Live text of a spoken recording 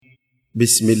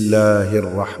بسم الله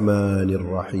الرحمن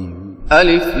الرحيم.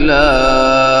 ألف لام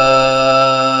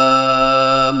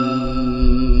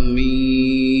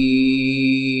ميم.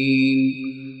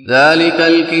 ذلك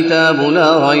الكتاب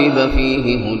لا ريب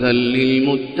فيه هدى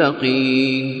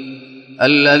للمتقين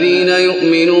الذين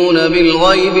يؤمنون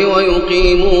بالغيب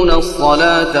ويقيمون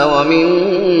الصلاة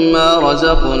ومما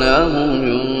رزقناهم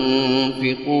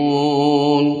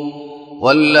ينفقون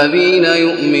والذين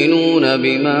يؤمنون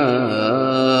بما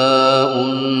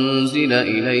أنزل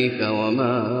إليك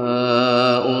وما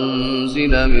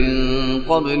أنزل من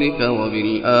قبلك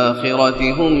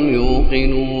وبالآخرة هم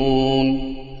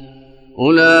يوقنون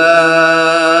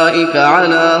أولئك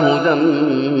على هدى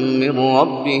من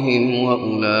ربهم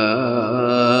وأولئك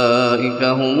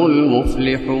هم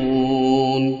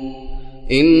المفلحون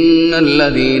إن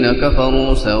الذين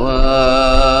كفروا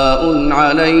سواء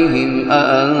عليهم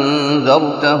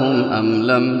أأنذرتهم أم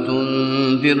لم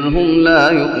تنذرهم لا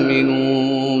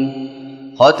يؤمنون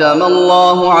ختم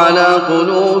الله على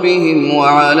قلوبهم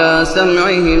وعلى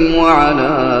سمعهم وعلى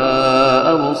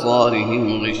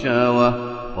أبصارهم غشاوة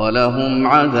ولهم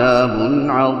عذاب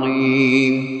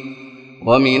عظيم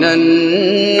ومن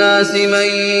الناس من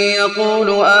يقول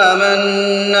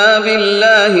آمنا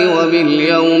بالله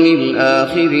وباليوم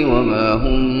الآخر وما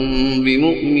هم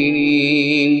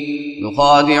بمؤمنين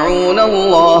يخادعون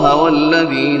الله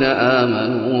والذين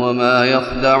آمنوا وما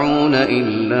يخدعون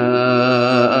إلا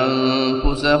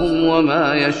أنفسهم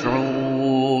وما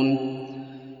يشعرون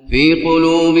في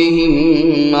قلوبهم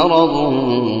مرض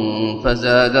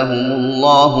فزادهم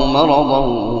الله مرضا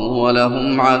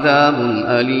ولهم عذاب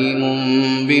أليم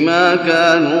بما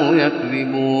كانوا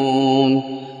يكذبون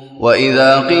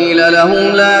وإذا قيل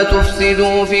لهم لا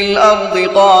تفسدوا في الأرض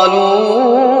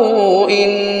قالوا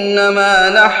إنما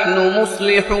نحن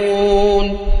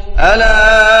مصلحون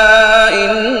ألا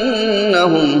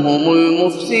إنهم هم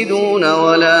المفسدون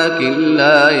ولكن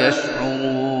لا يشعرون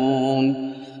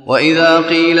وإذا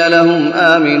قيل لهم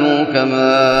آمنوا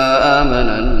كما آمن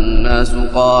الناس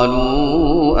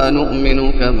قالوا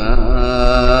أنؤمن كما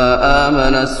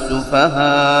آمن السفهاء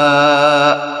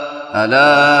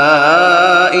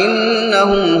ألا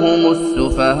إنهم هم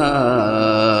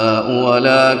السفهاء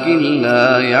ولكن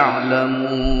لا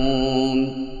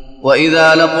يعلمون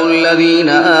وإذا لقوا الذين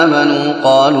آمنوا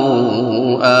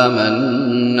قالوا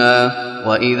آمنا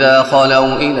وإذا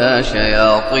خلوا إلى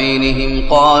شياطينهم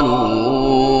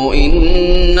قالوا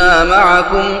إنا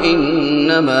معكم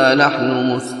إنما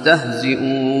نحن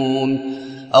مستهزئون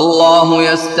الله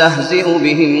يستهزئ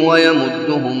بهم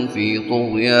ويمدهم في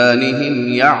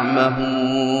طغيانهم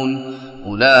يعمهون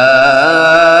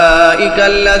أولئك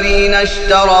الذين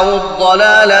اشتروا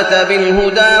الضلالة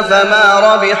بالهدى فما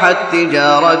ربحت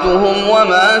تجارتهم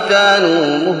وما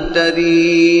كانوا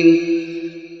مهتدين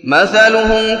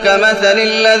مثلهم كمثل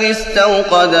الذي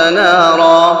استوقد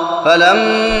نارا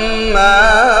فلما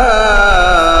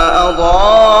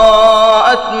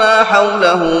أضاءت ما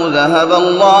حوله ذهب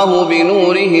الله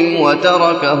بنورهم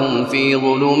وتركهم في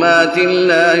ظلمات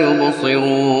لا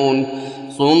يبصرون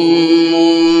صم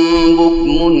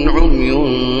بكم عمي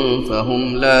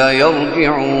فهم لا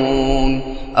يرجعون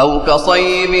أو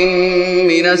كصيب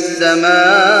من السماء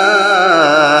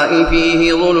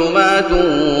فيه ظلمات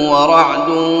ورعد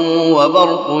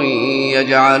وبرق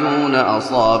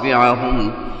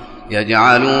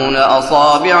يجعلون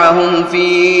أصابعهم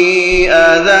في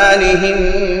آذانهم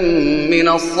من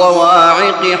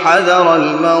الصواعق حذر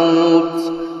الموت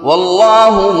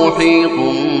والله محيط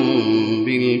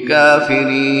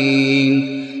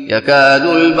بالكافرين يكاد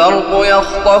البرق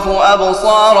يخطف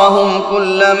أبصارهم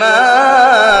كلما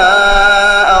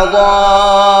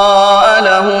أضاء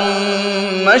لهم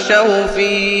مشوا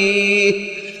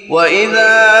فيه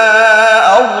وإذا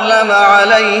أظلم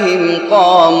عليهم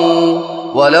قاموا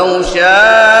ولو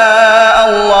شاء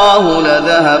الله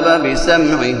لذهب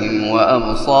بسمعهم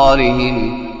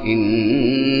وأبصارهم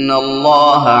إن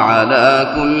الله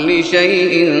على كل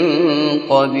شيء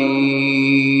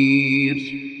قدير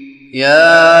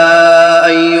يا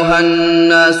أيها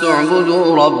الناس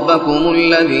اعبدوا ربكم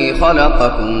الذي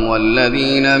خلقكم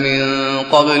والذين من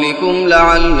قبلكم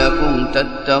لعلكم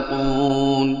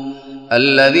تتقون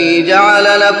الذي جعل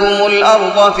لكم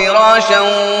الأرض فراشا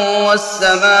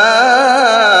والسماء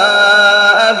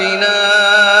بناء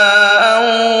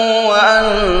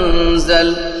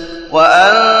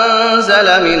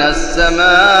وأنزل من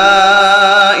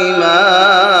السماء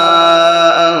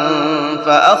ماء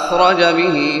فأخرج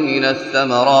به من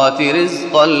الثمرات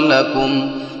رزقا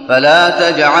لكم فلا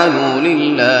تجعلوا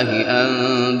لله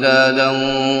أندادا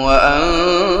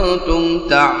وأنتم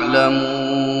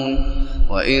تعلمون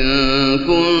وإن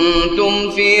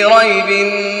كنتم في ريب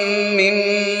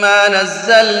مما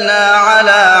نزلنا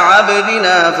على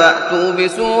عبدنا فأتوا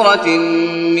بسورة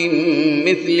من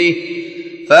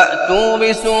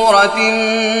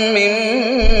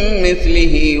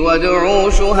مثله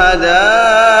وادعوا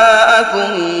شهداءكم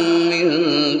من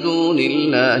دون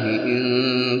الله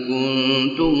إن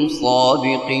كنتم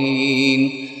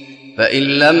صادقين فإن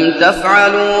لم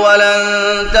تفعلوا ولن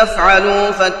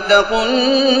تفعلوا فاتقوا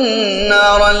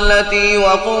النار التي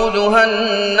وقودها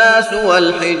الناس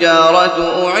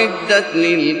والحجارة أعدت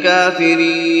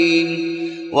للكافرين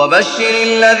وبشر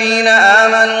الذين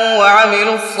آمنوا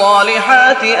وعملوا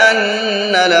الصالحات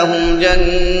أن لهم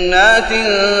جنات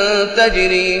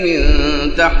تجري من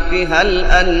تحتها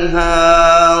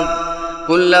الأنهار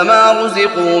كلما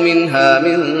رزقوا منها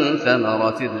من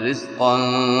ثمرة رزقا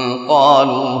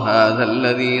قالوا هذا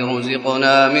الذي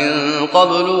رزقنا من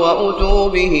قبل وأتوا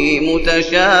به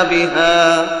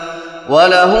متشابها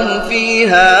ولهم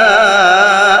فيها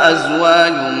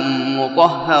أزواج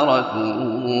مطهرة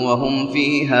وهم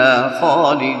فيها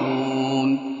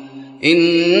خالدون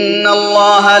إن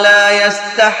الله لا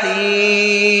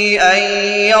يستحيي أن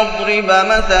يضرب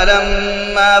مثلا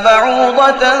ما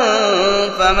بعوضة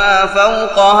فما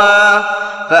فوقها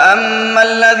فأما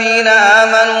الذين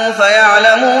آمنوا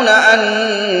فيعلمون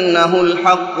أنه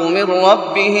الحق من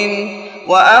ربهم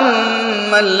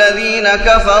وأما الذين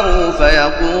كفروا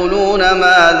فيقولون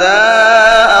ماذا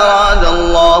أراد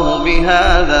الله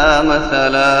بهذا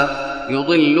مثلا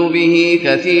يضل به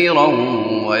كثيرا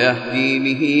ويهدي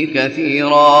به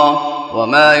كثيرا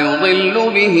وما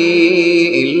يضل به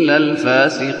إلا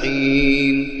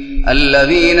الفاسقين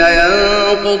الذين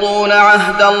ينقضون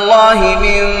عهد الله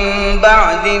من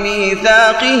بعد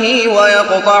ميثاقه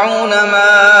ويقطعون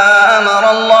ما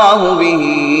أمر الله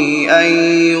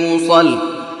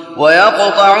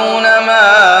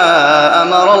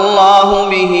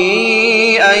به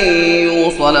أن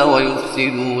يوصل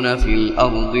ويفسدون في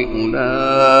الأرض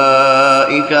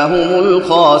أولئك هم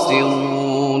الخاسرون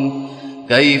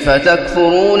كيف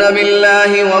تكفرون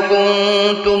بالله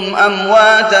وكنتم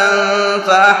أمواتا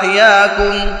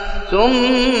فأحياكم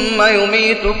ثم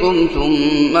يميتكم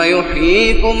ثم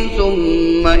يحييكم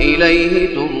ثم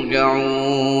إليه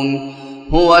ترجعون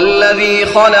هو الذي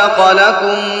خلق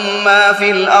لكم ما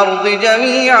في الأرض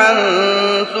جميعا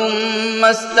ثم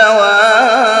استوى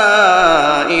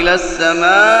إلى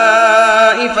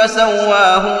السماء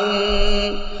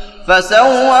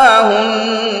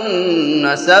فسواهن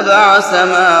 7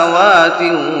 سماوات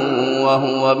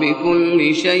وهو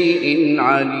بكل شيء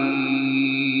عليم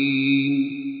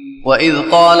وإذ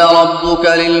قال ربك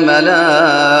للملائكة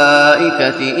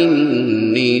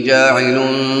إني جاعل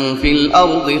في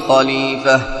الأرض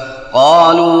خليفة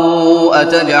قالوا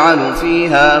أتجعل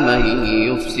فيها من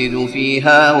يفسد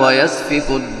فيها ويسفك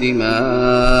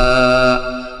الدماء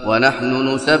ونحن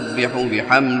نسبح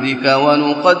بحمدك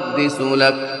ونقدس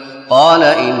لك قال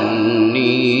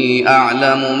إني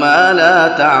أعلم ما لا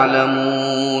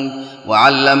تعلمون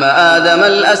وعلم آدم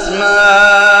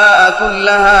الأسماء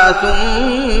كلها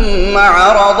ثم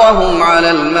عرضهم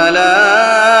على الملائكة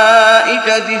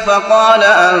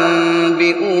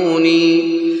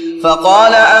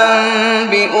فقال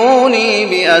أنبئوني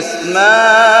بأسماء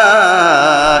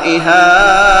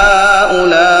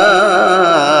هؤلاء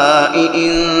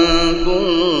إن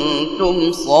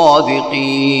كنتم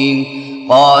صادقين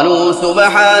قالوا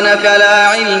سبحانك لا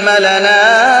علم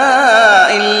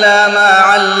لنا إلا ما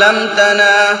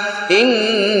علمتنا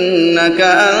إنك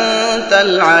أنت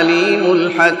العليم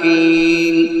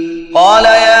الحكيم قال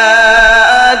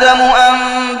يا آدم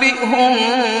أنبئهم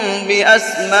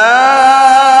بأسمائهم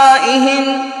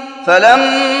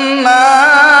فلما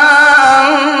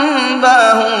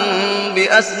أنبأهم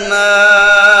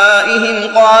بأسمائهم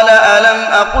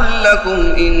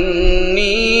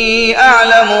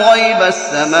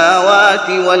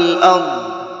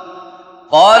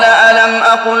قال ألم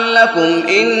أقل لكم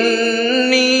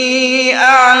إني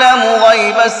أعلم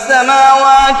غيب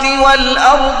السماوات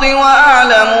والأرض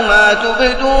وأعلم ما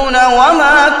تبدون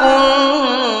وما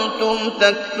كنتم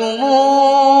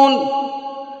تكتمون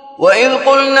وإذ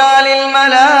قلنا للملائكة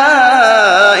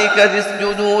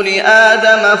اسجدوا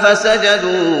لآدم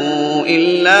فسجدوا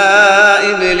إلا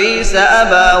إبليس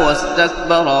أبى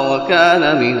واستكبر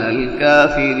وكان من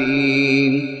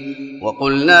الكافرين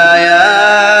وقلنا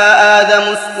يا آدم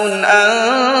اسكن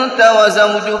أنت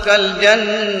وزوجك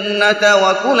الجنة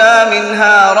وكلا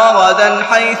منها رغدا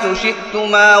حيث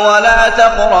شئتما ولا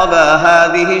تقربا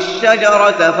هذه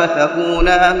الشجرة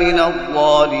فتكونا من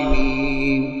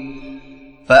الظالمين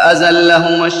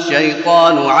فأزلهما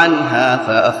الشيطان عنها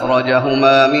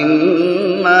فأخرجهما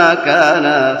مما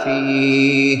كانا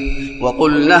فيه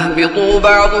وقلنا اهبطوا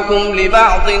بعضكم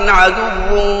لبعض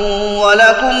عدو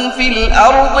ولكم في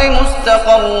الأرض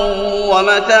مستقر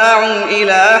ومتاع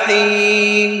إلى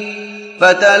حين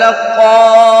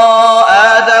فتلقى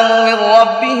آدم من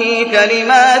ربه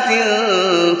كلمات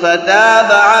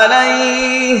فتاب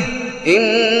عليه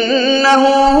إنه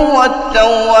هو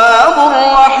التواب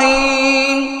الرحيم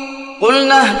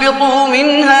قلنا اهبطوا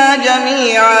منها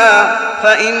جميعا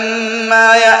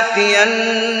فإما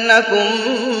يأتينكم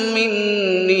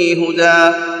مني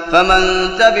هدى فمن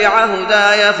تبع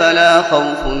هداي فلا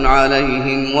خوف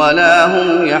عليهم ولا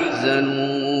هم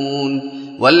يحزنون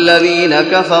والذين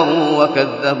كفروا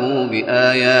وكذبوا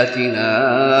بآياتنا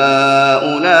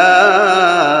أولئك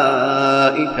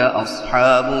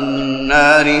أصحاب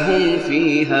النار هم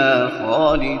فيها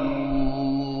خالدون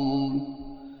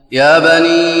يا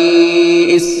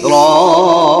بني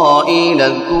إسرائيل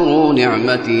اذكروا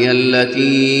نعمتي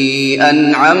التي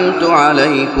أنعمت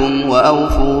عليكم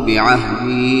وأوفوا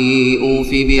بعهدي أوف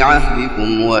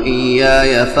بعهدكم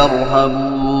وإياي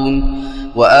فارهبون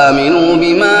وآمنوا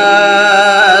بما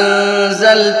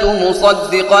أنزلت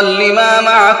مصدقا لما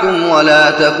معكم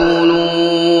ولا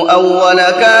تكونوا أول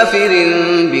كافر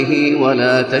به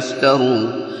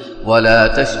ولا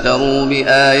تشتروا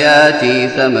بآياتي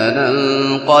ثمنا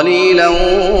قليلا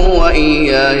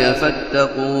وإياي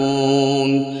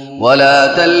فاتقون ولا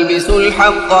تلبسوا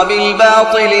الحق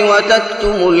بالباطل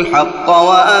وتكتموا الحق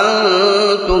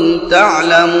وأنتم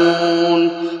تعلمون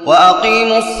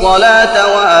وأقيموا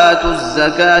الصلاة وآتوا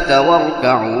الزكاة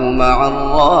واركعوا مع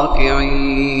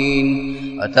الراكعين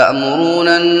أتأمرون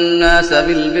الناس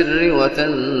بالبر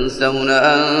وتنسون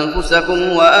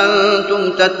أنفسكم وأنتم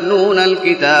تتلون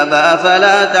الكتاب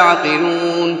أفلا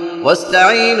تعقلون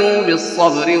واستعينوا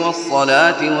بالصبر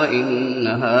والصلاة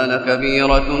وإنها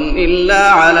لكبيرة إلا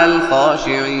على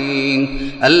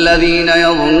الخاشعين الذين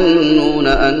يظنون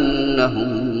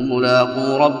أنهم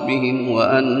ملاقو ربهم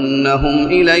وأنهم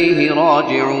إليه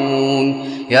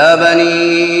راجعون يا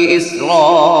بني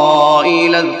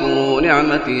إسرائيل اذكروا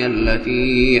نعمتي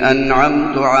التي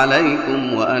أنعمت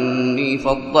عليكم وأني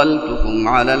فضلتكم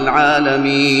على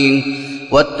العالمين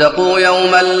واتقوا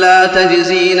يوما لا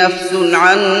تجزي نفس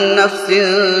عن نفس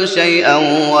شيئا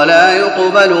ولا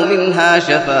يقبل منها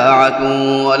شفاعة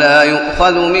ولا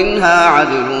يؤخذ منها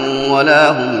عدل ولا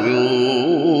هم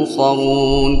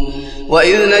ينصرون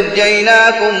وإذ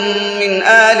نجيناكم من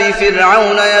آل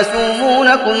فرعون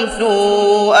يسومونكم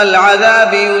سوء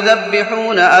العذاب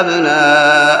يذبحون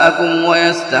أبناءكم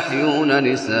ويستحيون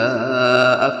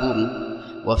نساءكم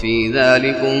وفي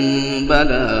ذلكم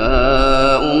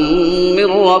بلاء من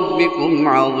ربكم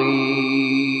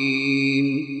عظيم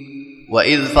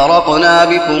وإذ فرقنا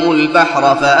بكم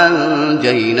البحر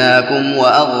فأنجيناكم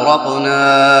وأغرقنا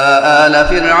آل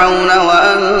فرعون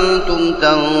وأنتم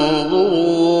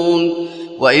تنظرون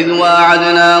وإذ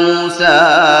واعدنا موسى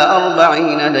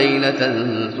 40 ليلة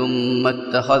ثم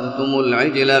اتخذتم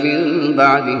العجل من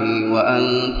بعده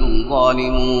وأنتم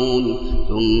ظالمون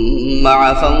ثم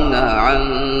عفونا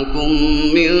عنكم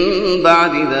من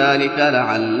بعد ذلك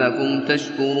لعلكم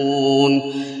تشكرون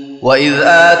وإذ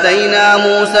آتينا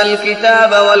موسى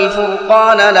الكتاب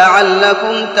والفرقان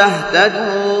لعلكم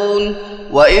تهتدون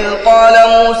وإذ قال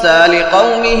موسى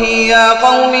لقومه يا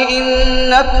قوم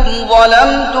إنكم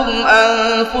ظلمتم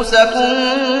أنفسكم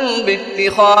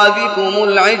باتخاذكم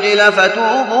العجل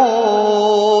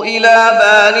فتوبوا إلى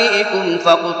بارئكم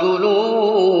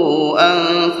فاقتلوا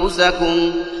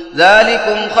أنفسكم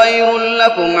ذلكم خير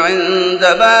لكم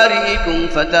عند بارئكم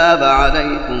فتاب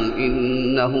عليكم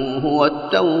إنه هو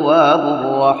التواب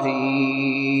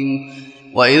الرحيم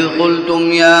وإذ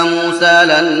قلتم يا موسى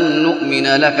لن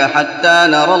نؤمن لك حتى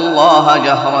نرى الله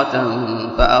جهرة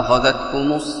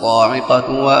فأخذتكم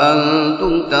الصاعقة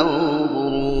وأنتم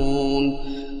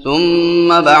تنظرون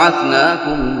ثم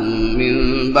بعثناكم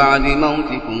من بعد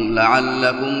موتكم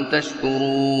لعلكم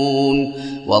تشكرون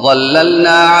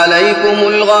وظللنا عليكم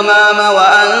الغمام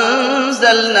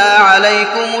وأنزلنا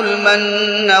عليكم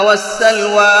المن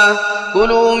والسلوى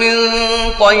كلوا من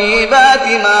طيبات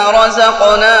ما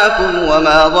رزقناكم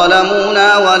وما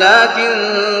ظلمونا ولكن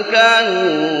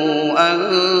كانوا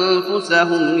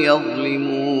أنفسهم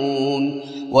يظلمون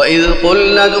وإذ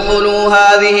قلنا ادخلوا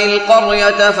هذه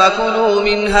القرية فكلوا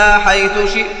منها حيث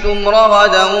شئتم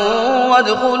رغدا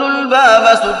وادخلوا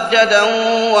الباب سجدا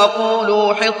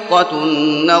وقولوا حطة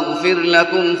نغفر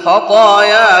لكم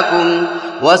خطاياكم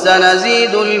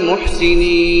وسنزيد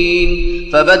المحسنين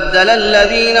فبدل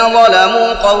الذين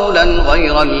ظلموا قولا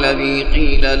غير الذي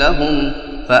قيل لهم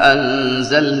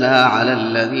فأنزلنا على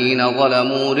الذين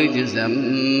ظلموا رجزا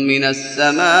من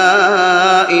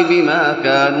السماء بما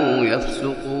كانوا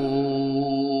يفسقون.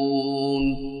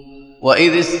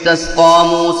 وإذ استسقى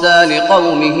موسى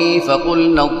لقومه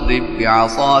فقلنا اضرب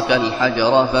بعصاك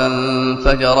الحجر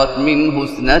فانفجرت منه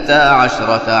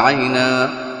 12 عينا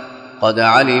قد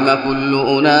علم كل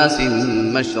أناس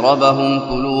مشربهم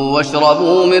كلوا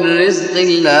واشربوا من رزق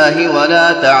الله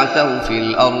ولا تعثوا في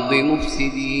الأرض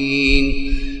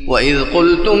مفسدين. وإذ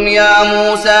قلتم يا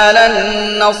موسى لن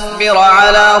نصبر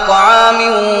على طعام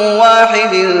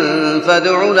واحد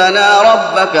فادع لنا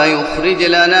ربك يخرج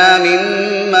لنا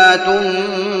مما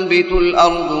تنبت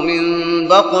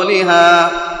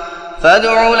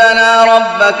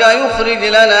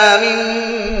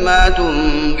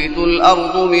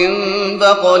الأرض من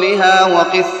بقلها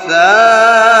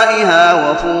وقثائها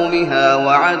وفومها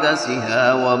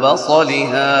وعدسها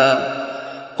وبصلها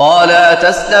قال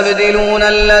أتستبدلون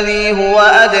الذي هو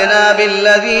أدنى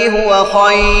بالذي هو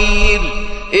خير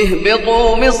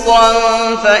اهبطوا مصرا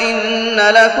فإن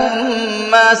لكم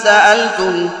ما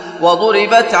سألتم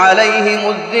وضربت عليهم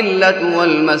الذلة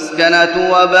والمسكنة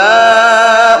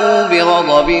وباءوا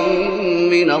بغضب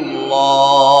من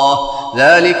الله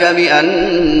ذلك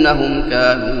بأنهم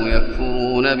كانوا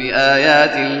يكفرون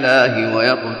بآيات الله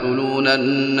ويقتلون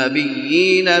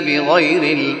النبيين بغير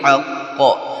الحق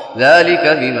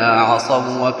ذلك بما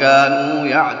عصوا وكانوا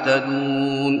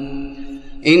يعتدون.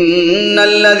 إن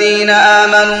الذين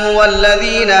آمنوا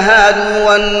والذين هادوا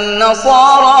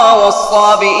والنصارى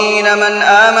والصابئين من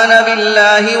آمن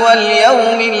بالله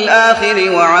واليوم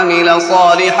الآخر وعمل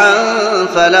صالحا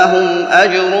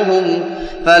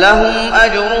فلهم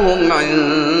أجرهم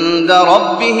عند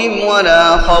ربهم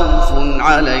ولا خوف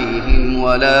عليهم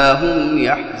ولا هم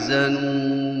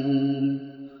يحزنون.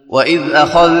 وإذ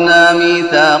أخذنا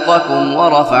ميثاقكم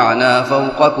ورفعنا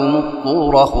فوقكم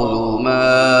الطور خذوا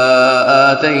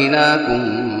ما آتيناكم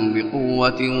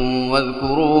بقوة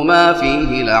واذكروا ما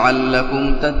فيه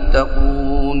لعلكم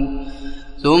تتقون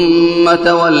ثم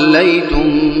توليتم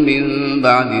من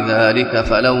بعد ذلك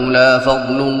فلولا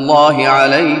فضل الله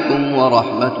عليكم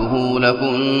ورحمته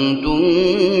لكنتم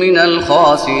من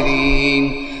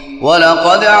الخاسرين.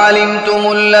 ولقد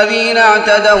علمتم الذين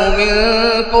اعتدوا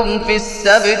منكم في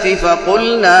السبت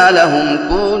فقلنا لهم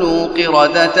كونوا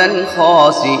قردة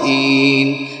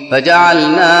خاسئين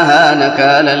فجعلناها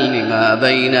نكالا لما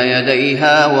بين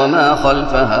يديها وما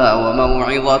خلفها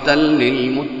وموعظة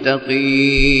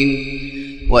للمتقين.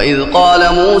 وإذ قال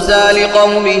موسى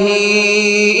لقومه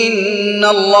إن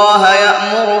الله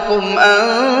يأمركم أن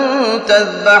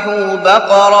تذبحوا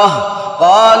بقرة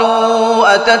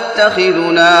قالوا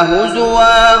أتتخذنا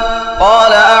هزوا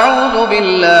قال أعوذ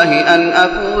بالله أن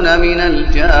أكون من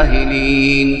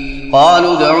الجاهلين.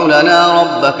 قالوا ادع لنا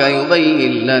ربك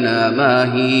يبين لنا ما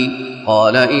هي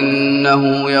قال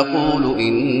إنه يقول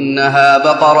إنها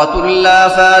بقرة لا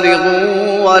فارغ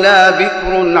ولا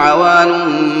بكر عوان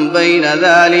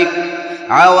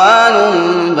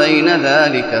بين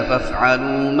ذلك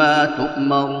فافعلوا ما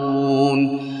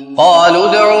تؤمرون. قالوا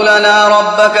ادع لنا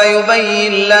ربك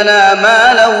يبين لنا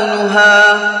ما لونها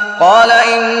قال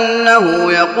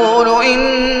إنه يقول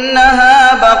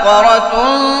إنها بقرة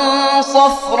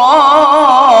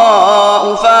صفراء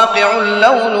فاقع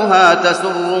لونها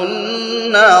تسر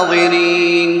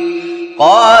الناظرين.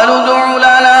 قالوا ادع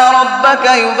لنا ربك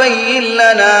يبين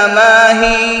لنا ما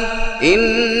هي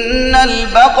إن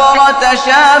البقرة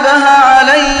شابه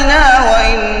علينا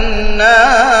وإنا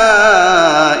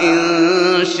إن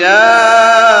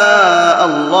شاء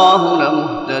الله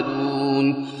لمهتدون.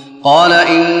 قال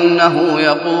إنه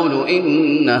يقول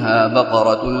إنها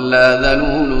بقرة لا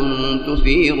ذلول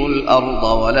تثير الأرض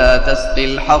ولا تسقي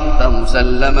الحرث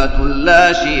مسلمة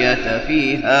لا شية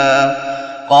فيها.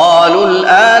 قالوا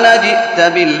الآن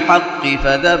جئت بالحق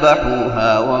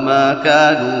فذبحوها وما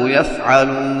كانوا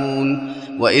يفعلون.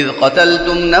 وإذ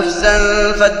قتلتم نفسا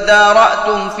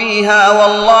فادارأتم فيها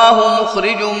والله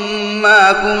مخرج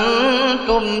ما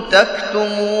كنتم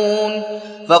تكتمون.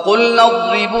 فقلنا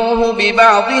اضربوه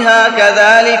ببعضها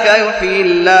كذلك يحيي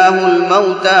الله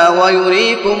الموتى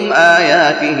ويريكم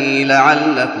آياته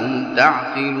لعلكم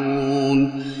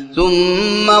تعقلون.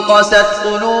 ثم قست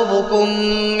قلوبكم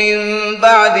من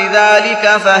بعد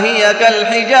ذلك فهي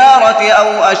كالحجارة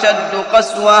أو أشد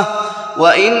قسوة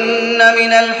وإن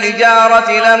من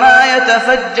الحجارة لما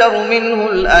يتفجر منه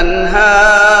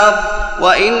الأنهار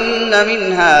وإن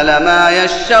منها لما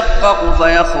يشقق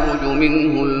فيخرج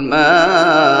منه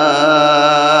الماء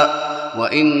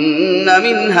وإن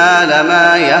منها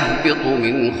لما يهبط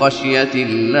من خشية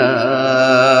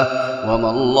الله وما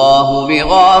الله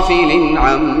بغافل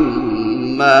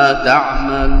عما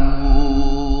تعملون.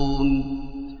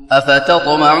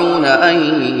 أفتطمعون أن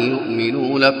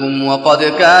يؤمنوا لكم وقد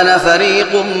كان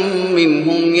فريق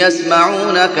منهم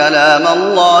يسمعون كلام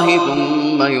الله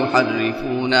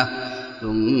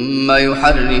ثم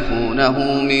يحرفونه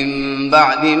من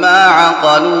بعد ما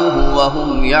عقلوه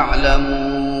وهم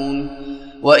يعلمون.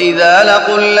 وإذا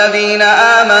لقوا الذين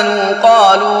آمنوا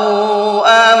قالوا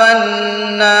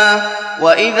آمنا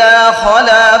وإذا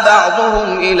خلا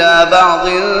بعضهم إلى بعض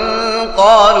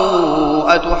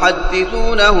قالوا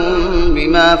أتحدثونهم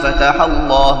بما فتح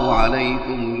الله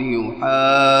عليكم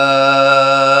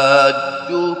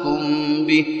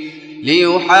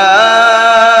ليحاجوكم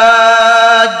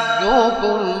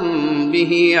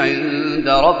به عند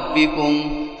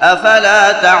ربكم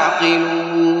أفلا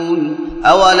تعقلون.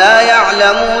 أولا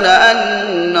يعلمون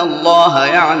أن الله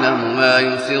يعلم ما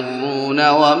يسرون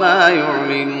وما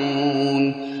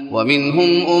يعلنون.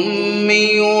 ومنهم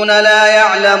أميون لا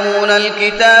يعلمون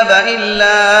الكتاب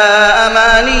إلا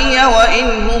أماني وإن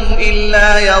هم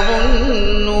إلا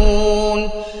يظنون.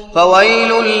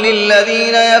 فويل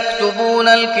للذين يكتبون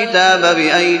الكتاب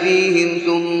بأيديهم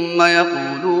ثم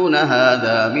يقولون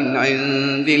هذا من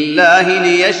عند الله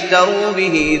ليشتروا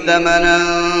به ثمنا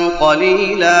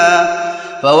قليلا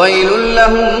فويل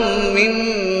لهم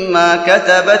مما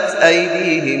كتبت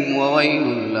أيديهم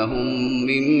وويل لهم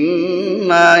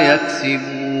مما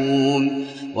يكسبون.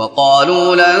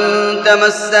 وقالوا لن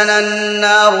تمسنا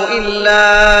النار إلا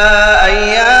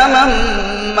أياما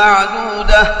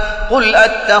معدودة قل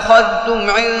أتخذتم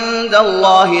عند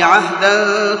الله عهدا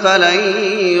فلن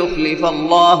يخلف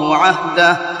الله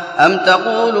عهده أم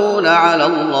تقولون على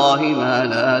الله ما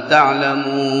لا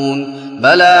تعلمون.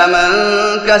 بلى من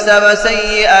كسب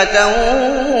سيئة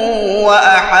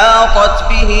وأحاطت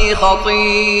به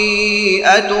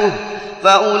خطيئته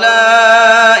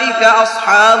فأولئك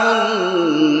أصحاب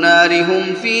النار هم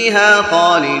فيها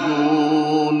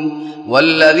خالدون.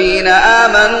 والذين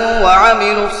آمنوا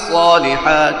وعملوا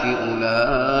الصالحات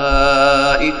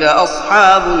أولئك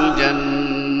أصحاب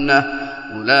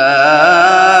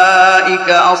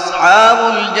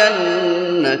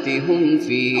الجنة هم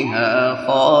فيها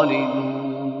خالدون.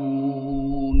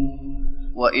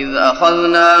 وإذ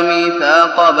أخذنا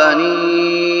ميثاق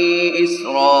بني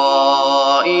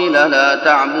إسرائيل لا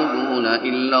تعبدون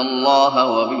إلا الله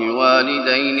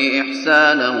وبالوالدين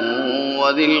إحسانا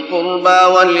وذي القربى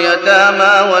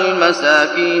واليتامى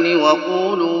والمساكين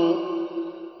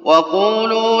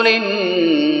وقولوا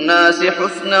للناس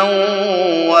حسنا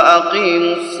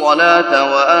وأقيموا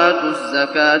الصلاة وآتوا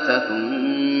الزكاة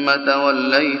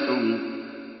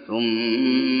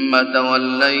ثم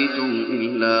توليتم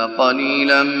إلا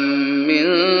قليلا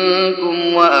منكم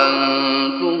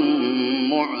وأنتم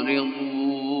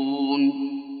معرضون.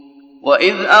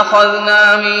 وإذ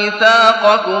أخذنا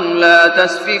ميثاقكم لا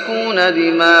تسفكون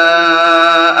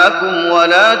دماءكم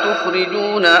ولا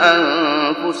تخرجون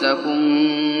أنفسكم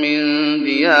من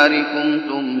دياركم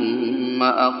ثم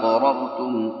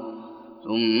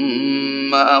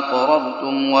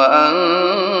أقررتم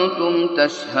وأنتم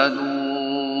تشهدون.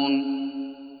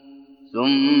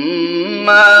 ثم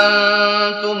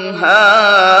أنتم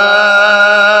هؤلاء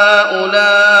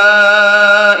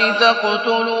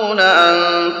تقتلون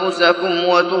أنفسكم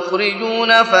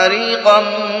وتخرجون فريقا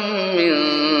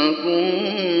منكم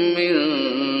من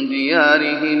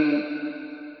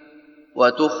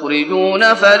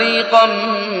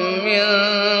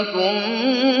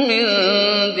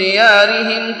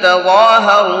ديارهم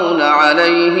تظاهرون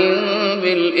عليهم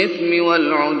بالإثم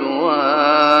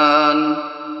والعدوان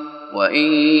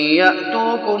وإن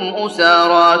يأتوكم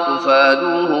أسارى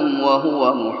تفادوهم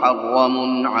وهو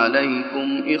محرم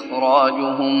عليكم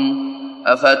إخراجهم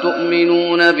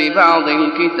أفتؤمنون ببعض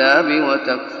الكتاب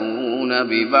وتكفرون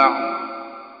ببعض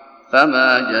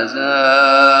فما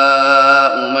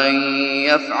جزاء من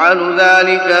يفعل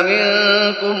ذلك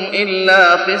منكم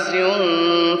إلا خزي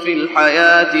في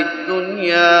الحياة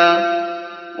الدنيا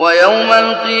ويوم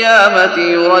القيامة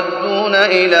يردون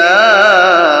إلى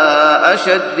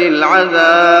أشد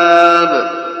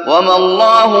العذاب وما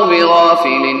الله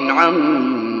بغافل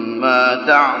عما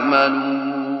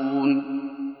تعملون.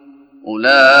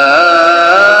 أولئك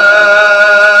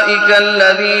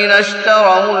الذين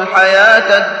اشتروا الحياة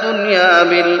الدنيا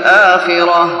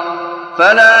بالآخرة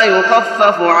فلا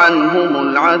يخفف عنهم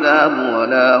العذاب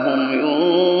ولا هم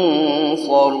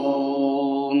ينصرون.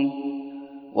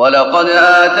 ولقد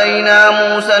آتينا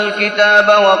موسى الكتاب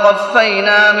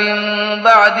وقفينا من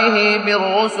بعده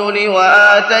بالرسل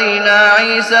وآتينا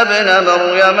عيسى ابن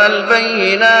مريم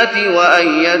البينات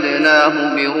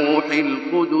وأيدناه بروح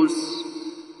القدس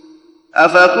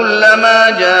أفكلما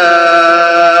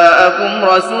جاءكم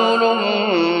رسول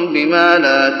بما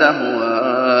لا تهوى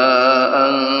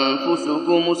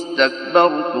أنفسكم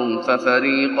استكبرتم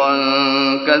ففريقا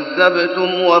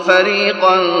كذبتم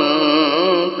وفريقا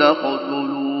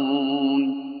تقتلون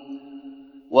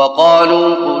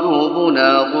وقالوا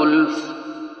قلوبنا غلف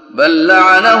بل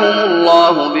لعنهم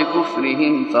الله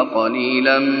بكفرهم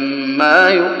فقليلا ما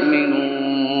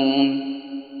يؤمنون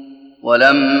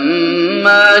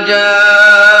ولما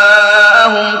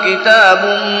جاءهم كتاب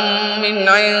من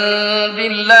عند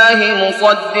الله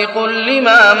مصدق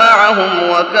لما معهم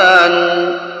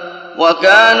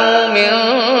وكانوا من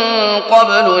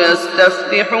قبل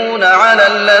يستفتحون على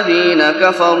الذين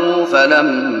كفروا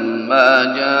فلما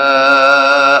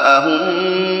جاءهم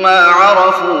ما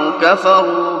عرفوا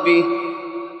كفروا به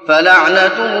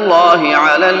فلعنة الله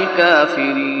على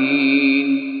الكافرين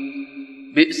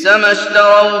بئس ما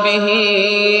اشتروا به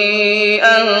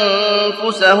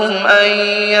أنفسهم أن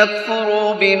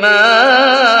يكفروا بما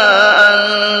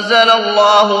أنزل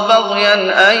الله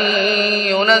بغيا أن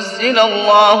ينزل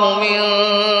الله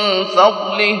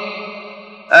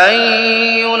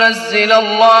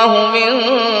من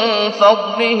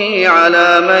فضله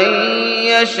على من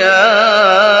يشاء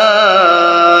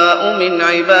من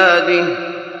عباده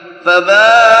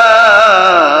فباءوا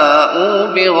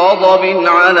بغضب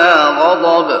على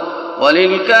غضب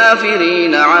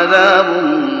وللكافرين عذاب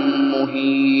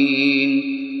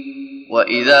مهين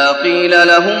وإذا قيل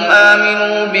لهم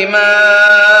آمنوا بما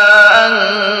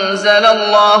أنزل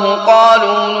الله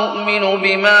قالوا نؤمن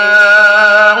بما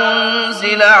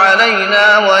أنزل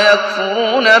علينا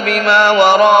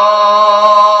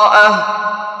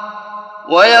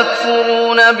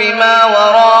ويكفرون بما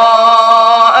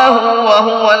وراءه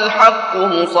وهو الحق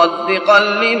مصدقا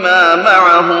لما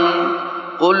معهم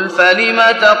قل فلم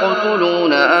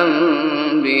تقتلون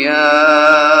أنبياء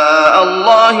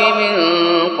الله من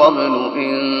قبل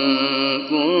إن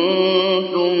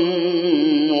كنتم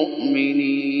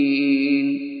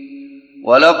مؤمنين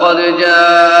ولقد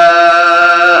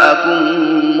جاءكم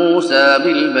موسى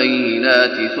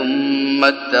بالبينات ثم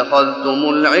اتخذتم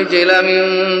العجل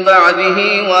من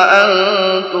بعده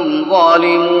وأنتم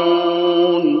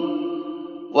ظالمون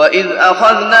وإذ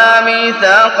أخذنا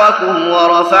ميثاقكم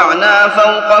ورفعنا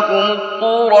فوقكم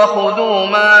الطور خذوا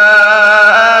ما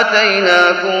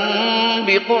آتيناكم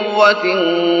بقوة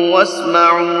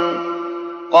واسمعوا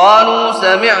قالوا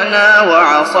سمعنا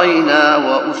وعصينا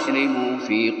وأشربوا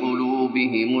في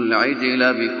قلوبهم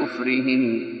العجل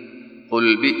بكفرهم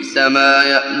قل بئس ما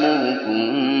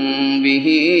يأمركم به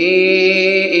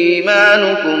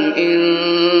إيمانكم إن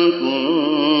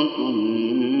كنتم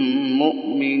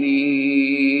مؤمنين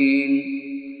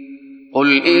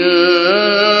قل إن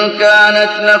كانت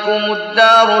لكم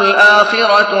الدار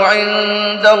الآخرة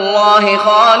عند الله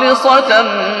خالصة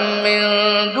من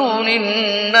دون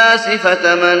الناس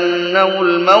فتمنوا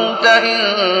الموت إن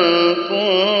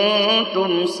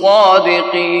كنتم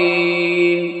صادقين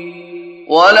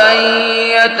ولن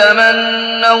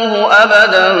يتمنوه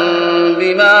أبدا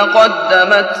بما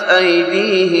قدمت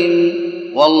أيديهم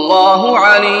والله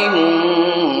عليم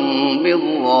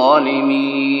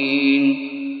بالظالمين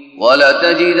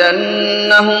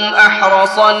ولتجدنهم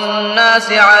أحرص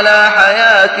الناس على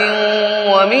حياة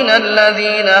ومن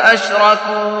الذين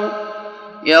أشركوا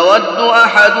يود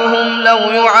أحدهم لو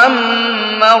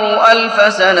يعمر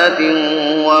 1000 سنة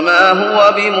وما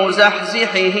هو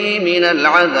بمزحزحه من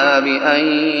العذاب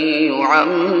أن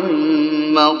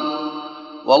يعمر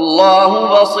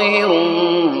والله بصير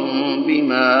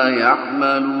بما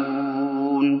يعملون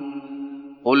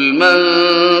قل من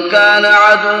كان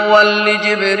عدوا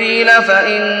لجبريل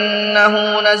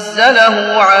فإنه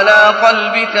نزله على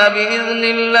قلبك بإذن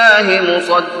الله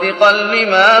مصدقا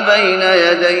لما بين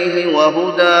يديه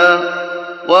وهدى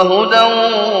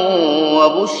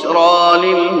وبشرى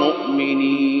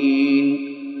للمؤمنين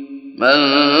من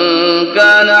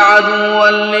كان عدوا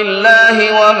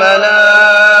لله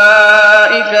وملائكته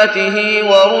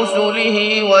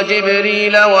ورسله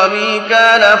وجبريل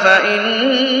وميكال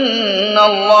فإن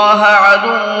الله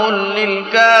عدو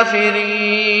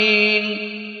للكافرين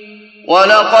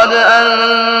ولقد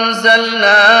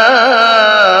أنزلنا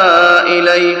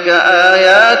إليك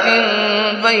آيات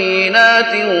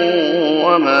بينات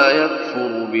وما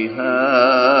يكفر بها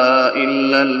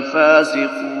إلا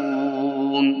الفاسقون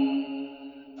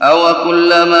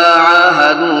أوكلما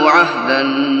عاهدوا عهدا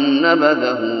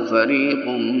نبذه فريق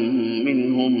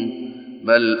منهم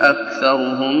بل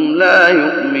أكثرهم لا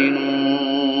يؤمنون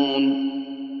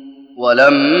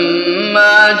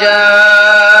ولما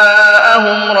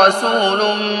جاءهم رسول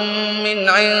من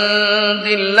عند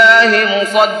الله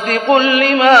مصدق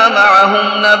لما معهم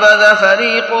نبذ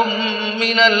فريق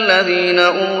من الذين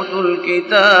أوتوا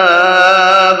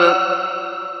الكتاب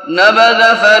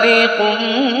نبذ فريق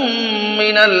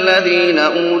من الذين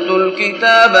أوتوا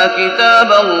الكتاب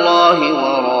كتاب الله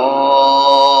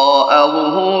وراء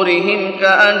ظهورهم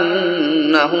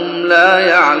كأنهم لا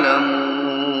يعلمون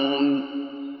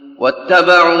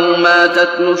واتبعوا ما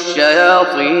تتلو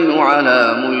الشياطين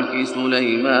على ملك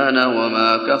سليمان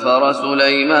وما كفر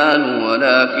سليمان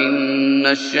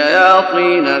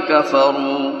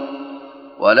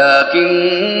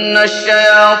ولكن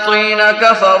الشياطين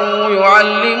كفروا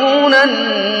يعلمون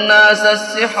الناس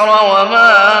السحر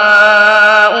وما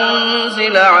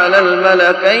أنزل على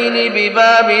الملكين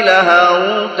ببابل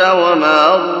هاروت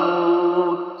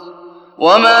وماروت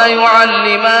وما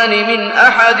يعلمان من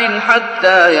أحد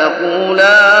حتى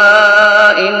يقولا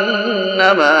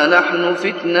إنما نحن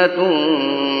فتنة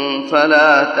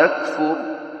فلا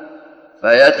تكفر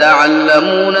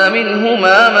فيتعلمون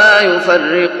منهما ما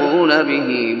يفرقون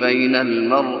به بين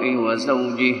المرء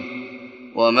وزوجه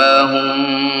وما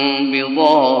هم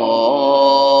بضارين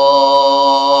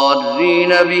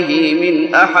به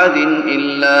من أحد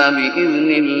إلا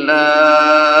بإذن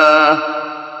الله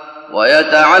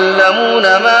ويتعلمون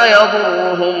ما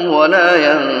يضرهم ولا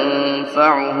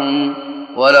ينفعهم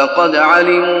ولقد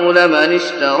علموا لمن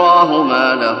اشتراه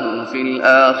ما له في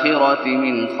الآخرة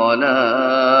من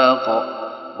خلاق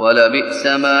ولبئس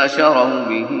ما شروا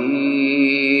به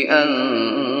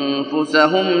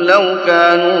أنفسهم لو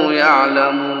كانوا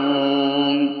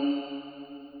يعلمون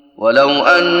ولو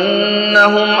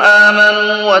أنهم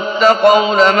آمنوا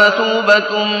واتقوا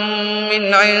لمثوبة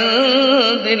من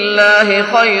عند الله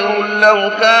خير لو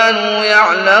كانوا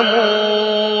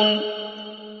يعلمون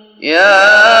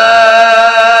يا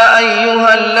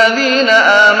أيها الذين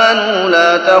آمنوا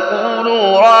لا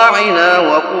تقولوا راعنا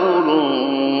وقولوا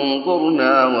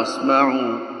انظرنا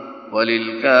واسمعوا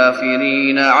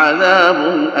وللكافرين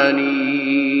عذاب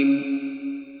أليم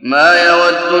ما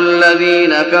يود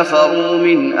الذين كفروا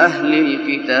من أهل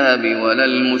الكتاب ولا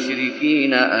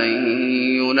المشركين أن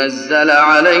ينزل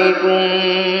عليكم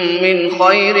من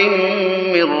خير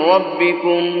من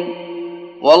ربكم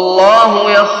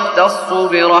والله يختص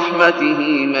برحمته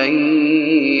من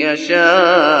يشاء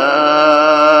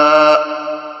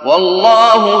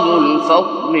والله ذو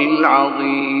الفضل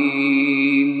العظيم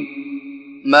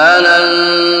ما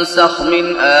ننسخ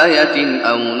من آية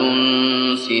أو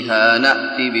ننسها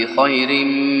نأت بخير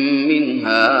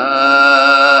منها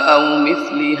أو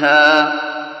مثلها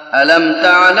ألم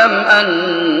تعلم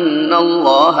أن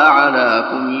الله على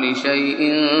كل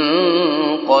شيء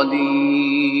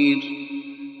قدير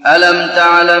ألم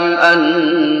تعلم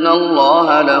أن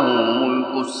الله له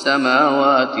ملك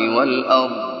السماوات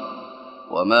والأرض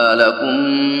وما لكم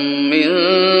من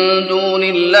دون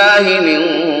الله من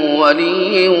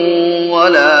ولي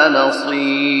ولا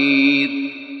نصير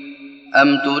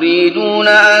أم تريدون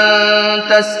أن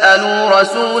تسألوا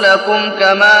رسولكم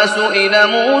كما سئل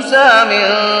موسى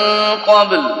من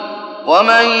قبل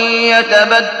ومن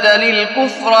يتبدل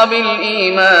الكفر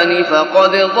بالإيمان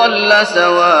فقد ضل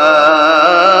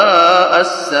سواء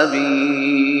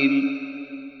السبيل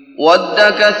ود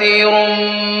كثير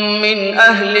من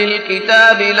أهل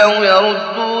الكتاب لو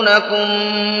يردونكم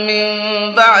من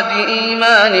بعد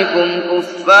إيمانكم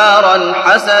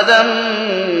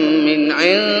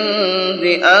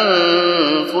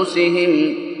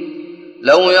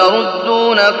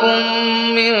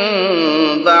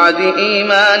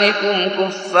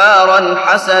كفارا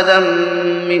حسدا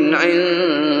من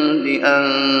عند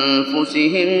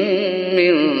أنفسهم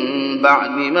من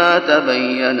بعد ما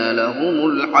تبين لهم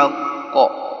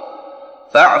الحق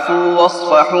فاعفوا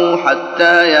واصفحوا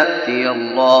حتى يأتي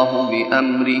الله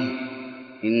بأمره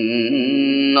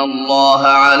إن الله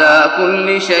على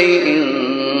كل شيء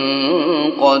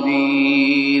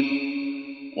قدير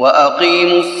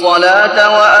وأقيموا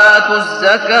الصلاة وآتوا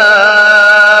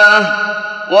الزكاة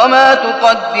وما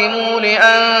تقدموا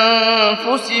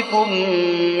لأنفسكم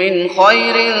من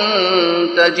خير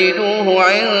تجدوه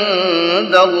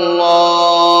عند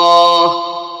الله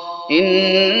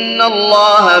إن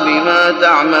الله بما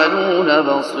تعملون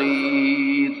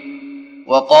بصير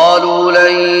وقالوا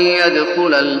لن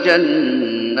يدخل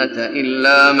الجنة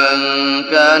إلا من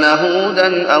كان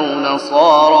هودا أو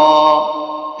نصارى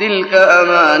تلك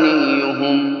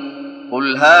أمانيهم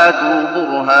قل هاتوا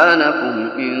برهانكم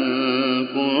إن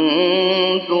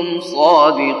كنتم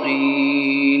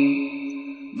صادقين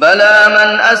بلى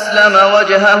من أسلم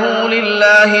وجهه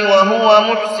لله وهو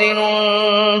محسن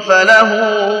فله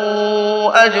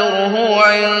أجره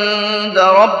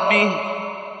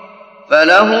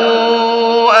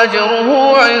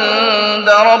عند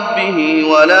ربه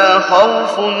ولا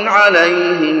خوف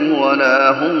عليهم ولا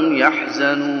هم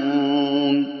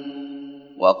يحزنون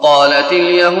وقالت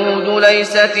اليهود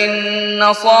ليست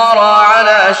النصارى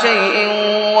على شيء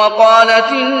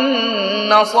وقالت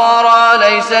النصارى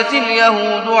ليست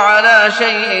اليهود على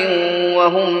شيء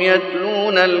وهم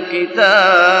يتلون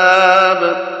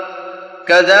الكتاب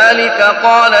كذلك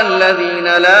قال الذين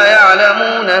لا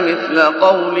يعلمون مثل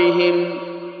قولهم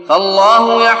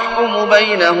فالله يحكم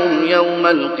بينهم يوم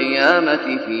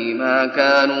القيامة فيما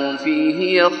كانوا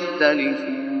فيه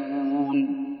يختلفون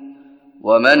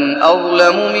ومن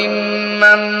أظلم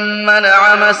ممن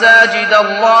منع مساجد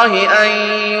الله أن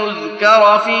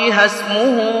يذكر فيها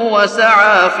اسمه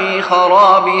وسعى في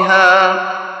خرابها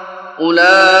أولئك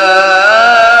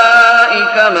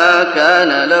ما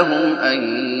كان لهم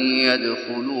أن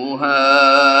يدخلوها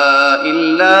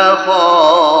إلا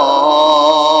خائفين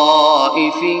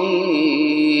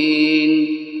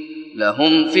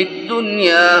لهم في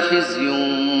الدنيا خزي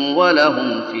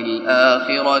ولهم في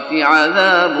الآخرة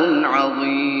عذاب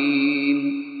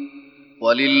عظيم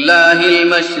ولله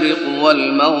المشرق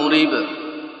والمغرب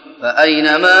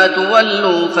فأينما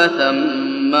تولوا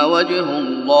فثم وجه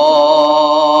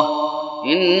الله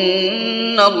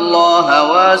إن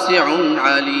الله واسع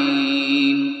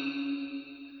عليم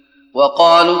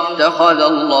وقالوا اتخذ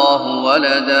الله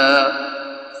ولدا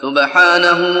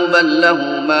سبحانه بل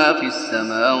له ما في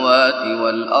السماوات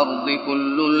والأرض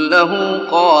كل له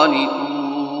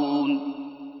قانتون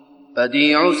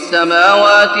بديع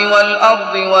السماوات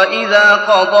والأرض وإذا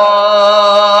قضى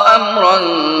أمرا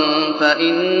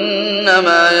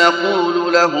فإنما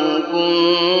يقول له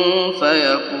كن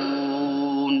فيكون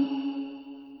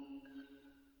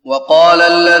وقال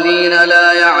الذين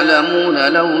لا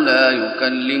يعلمون لولا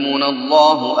يكلمنا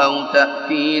الله أو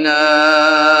تأتينا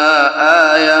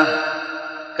آية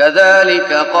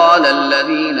كذلك قال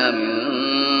الذين من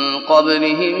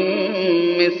قبلهم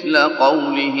مثل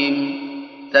قولهم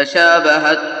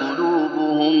تشابهت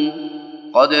قلوبهم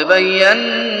قد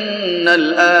بينا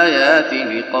الآيات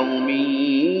لقوم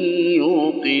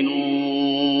يوقنون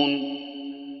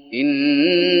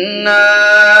إنا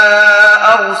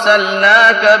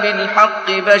أرسلناك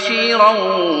بالحق بشيرا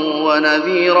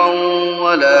ونذيرا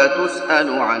ولا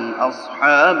تسأل عن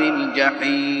أصحاب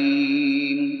الجحيم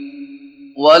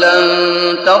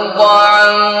ولن ترضى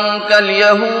عنك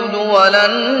اليهود ولا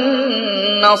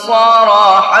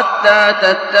النصارى حتى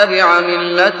تتبع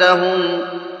ملتهم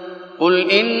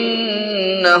قل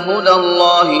إن هدى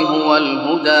الله هو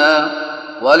الهدى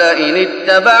ولئن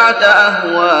اتبعت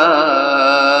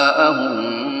أهواءهم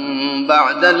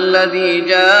بعد الذي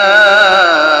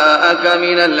جاءك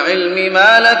من العلم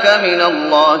ما لك من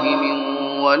الله من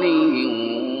ولي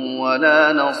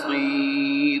ولا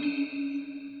نصير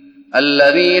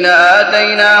الذين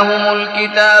آتيناهم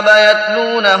الكتاب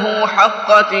يتلونه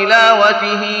حق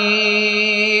تلاوته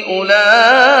أولئك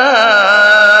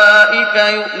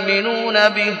يؤمنون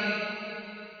به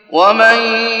ومن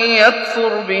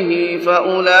يكفر به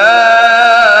فأولئك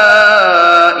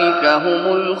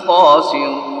هم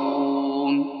الخاسرون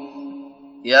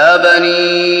يا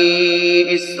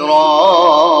بني إسرائيل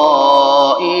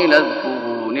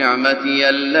اذكروا نعمتي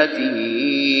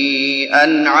التي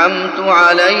أنعمت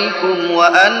عليكم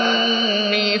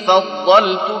وأني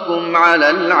فضلتكم على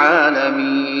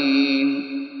العالمين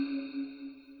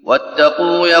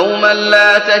واتقوا يوما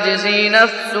لا تجزي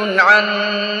نفس عن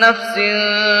نفس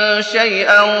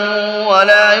شيئا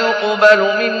ولا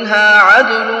يقبل منها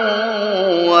عدل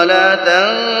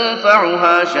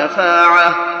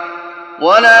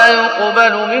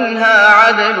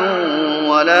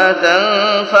ولا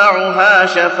تنفعها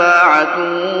شفاعة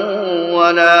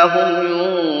ولا هم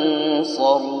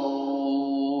ينصرون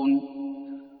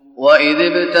وإذ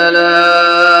ابتلى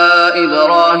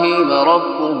إبراهيم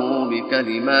ربه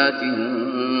بكلمات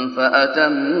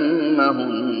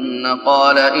فأتمهن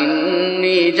قال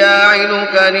إني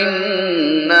جاعلك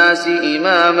للناس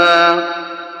إماما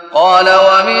قال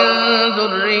ومن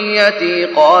ذريتي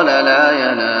قال لا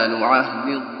ينال عهد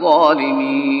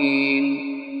الظالمين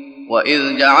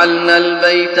وإذ جعلنا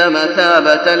البيت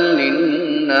مثابة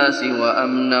للناس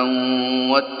وأمنا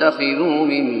واتخذوا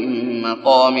من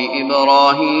مقام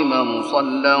إبراهيم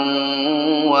مصلى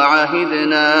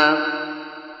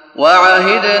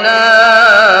وعهدنا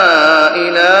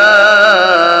إلى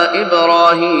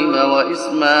إبراهيم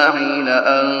وإسماعيل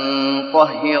أن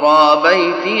طهرا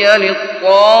بيتي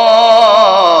للطائفين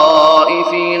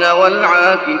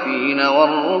والعاكفين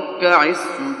والركع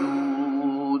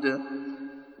السجود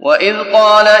وإذ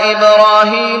قال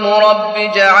إبراهيم رب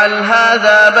اجعل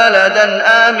هذا بلدا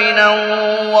آمنا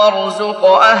وارزق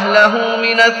أهله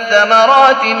من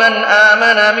الثمرات من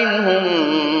آمن منهم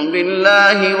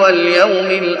بالله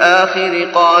واليوم الآخر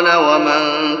قال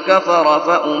ومن كفر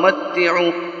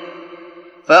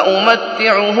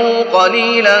فأمتعه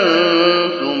قليلا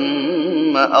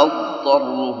ثم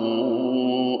أضطره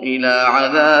إلى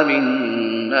عذاب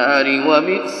النار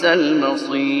وبئس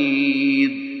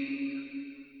المصير.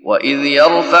 وإذ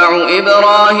يرفع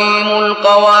إبراهيم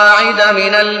القواعد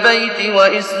من البيت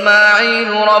وإسماعيل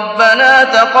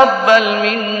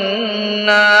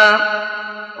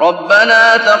ربنا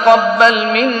تقبل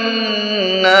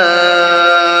منا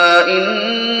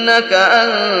إنك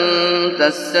أنت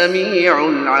السميع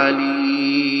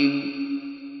العليم.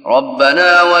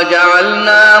 ربنا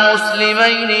وجعلنا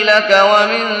مسلمين لك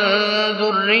ومن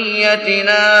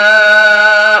ذريتنا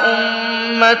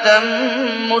أمة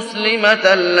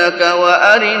مسلمة لك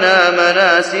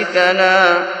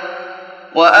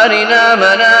وأرنا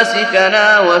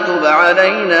مناسكنا وتب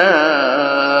علينا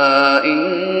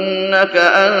إنك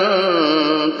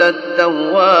أنت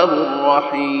التواب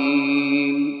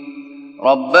الرحيم.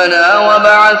 ربنا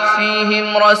وابعث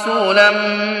فيهم رسولا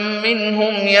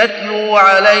منهم يتلو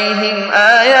عليهم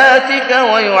آياتك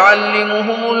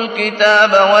ويعلمهم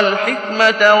الكتاب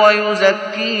والحكمة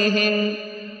ويزكيهم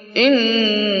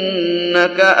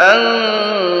إنك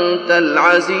أنت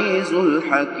العزيز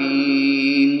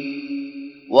الحكيم.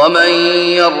 ومن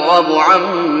يرغب عن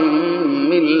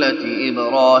ملة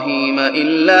إبراهيم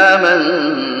إلا من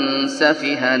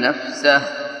سفه نفسه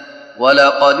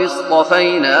ولقد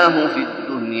اصطفيناه في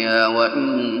الدنيا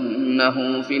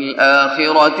وإنه في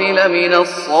الآخرة لمن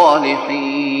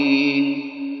الصالحين.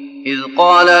 إذ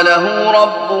قال له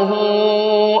ربه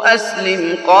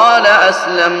أسلم قال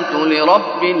أسلمت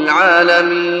لرب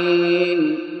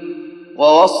العالمين.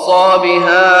 ووصى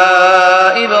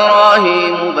بها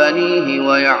إبراهيم بنيه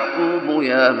ويعقوب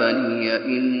يا بني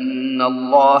إن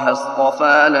الله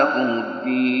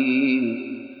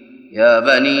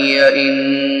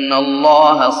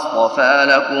اصطفى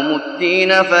لكم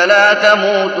الدين فلا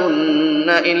تموتن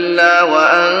إلا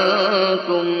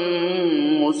وأنتم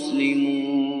مسلمون.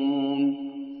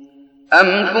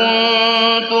 أم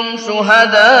كنتم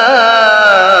شهداء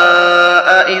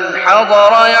إذ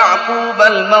حضر يعقوب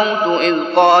الموت إذ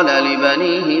قال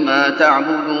لبنيه ما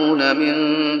تعبدون من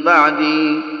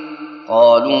بعدي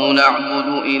قالوا نعبد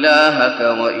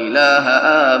إلهك وإله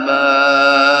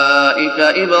آبائك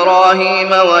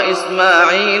إبراهيم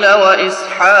وإسماعيل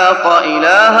وإسحاق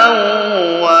إلها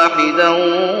واحدا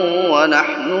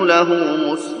ونحن له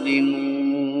مسلمون.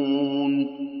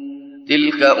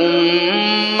 تلك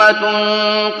أمة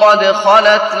قد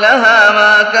خلت لها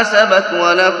ما كسبت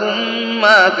ولكم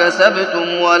ما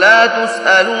كسبتم ولا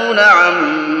تسألون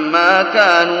عما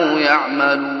كانوا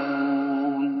يعملون.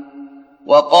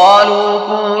 وقالوا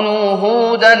كونوا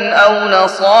هودا أو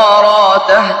نصارى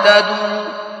تهتدوا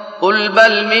قل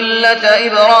بل ملة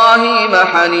إبراهيم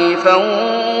حنيفا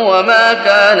وما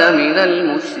كان من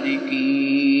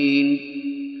المشركين.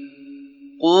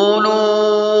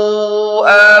 قولوا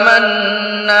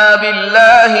آمنا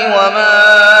بالله وما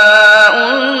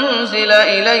أنزل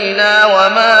إلينا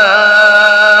وما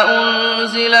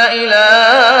أنزل إلى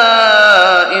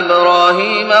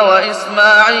إبراهيم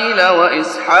وإسماعيل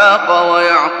وإسحاق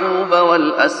ويعقوب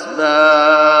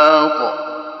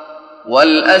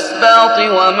والأسباط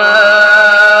وما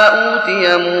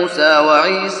أوتي موسى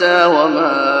وعيسى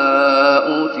وما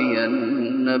أوتي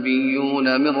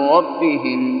النبيون من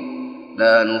ربهم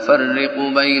لا نفرق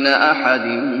بين أحد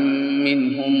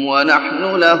منهم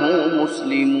ونحن له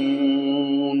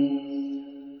مسلمون.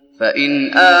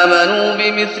 فإن آمنوا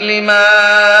بمثل ما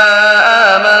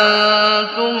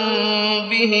آمنتم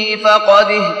به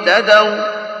فقد اهتدوا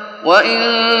وإن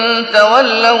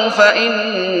تولوا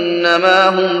فإنما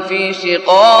هم في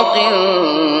شقاق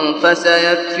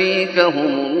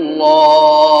فسيكفيكهم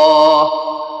الله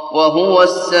وهو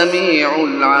السميع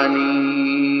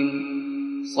العليم.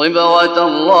 صبغة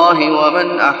الله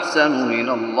ومن أحسن من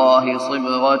الله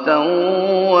صبغة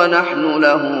ونحن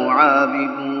له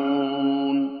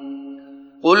عابدون.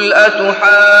 قل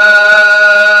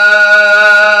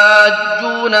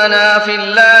أتحاجوننا في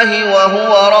الله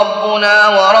وهو ربنا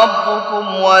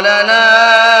وربكم ولنا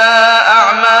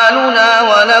أعمالنا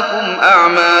ولكم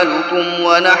أعمالكم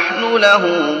ونحن له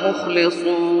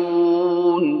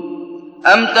مخلصون.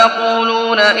 أم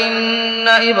تقولون إن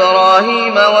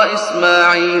إبراهيم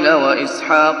وإسماعيل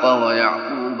وإسحاق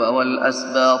ويعقوب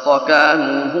والأسباط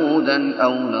كانوا هودا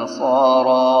أو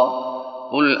نصارى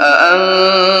قل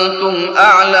أأنتم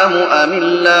أعلم أم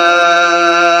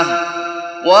الله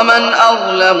ومن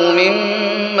أظلم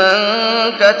ممن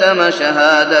كتم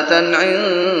شهادة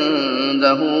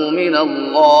عنده من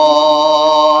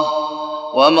الله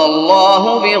وما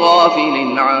الله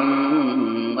بغافل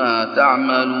عما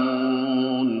تعملون.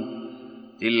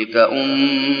 تلك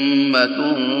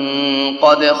أمة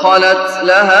قد خلت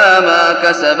لها ما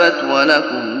كسبت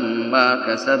ولكم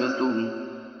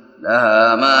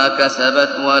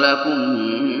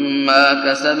ما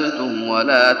كسبتم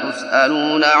ولا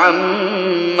تسألون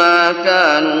عما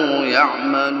كانوا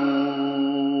يعملون.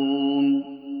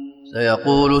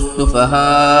 سيقول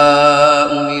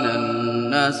السفهاء من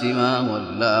الناس ما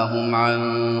ولاهم عن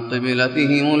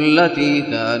قبلتهم التي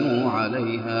كانوا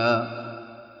عليها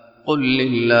قل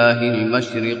لله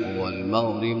المشرق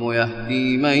والمغرب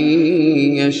يهدي من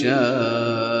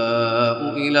يشاء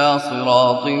إلى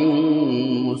صراط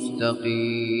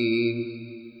مستقيم.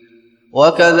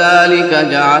 وكذلك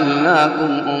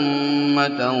جعلناكم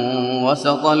أمة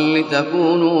وسطا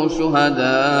لتكونوا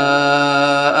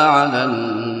شهداء على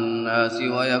الناس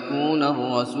ويكون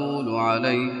الرسول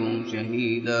عليكم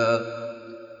شهيدا.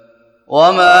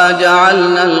 وما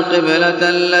جعلنا القبلة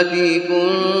التي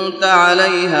كنت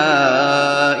عليها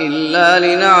إلا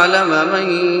لنعلم من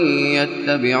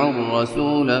يتبع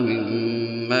الرسول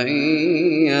ممن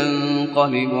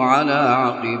ينقلب على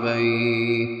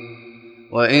عقبيه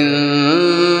وإن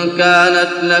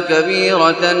كانت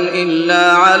لكبيرة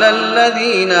إلا على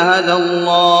الذين هدى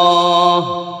الله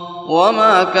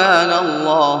وما كان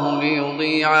الله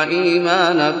ليضيع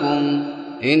إيمانكم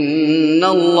إن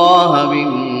الله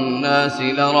بالناس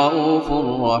لرؤوف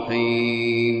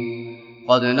رحيم.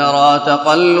 قد نرى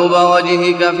تقلب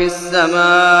وجهك في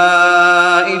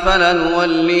السماء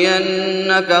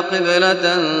فلنولينك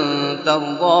قبلة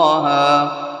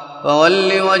ترضاها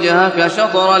فول وجهك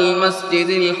شطر المسجد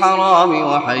الحرام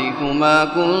وحيث ما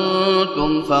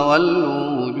كنتم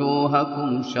فولوا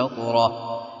وجوهكم شطره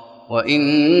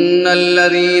وإن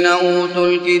الذين أوتوا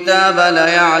الكتاب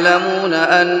ليعلمون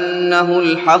أنه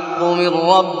الحق من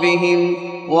ربهم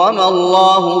وما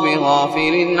الله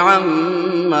بغافل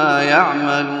عما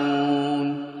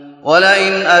يعملون.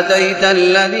 ولئن أتيت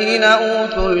الذين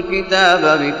أوتوا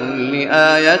الكتاب بكل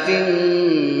آية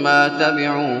ما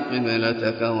تبعوا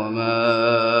قبلتك وما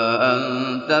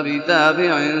أنت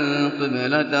بتابع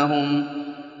قبلتهم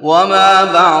وما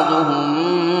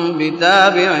بعضهم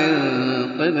بتابع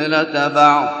قبلة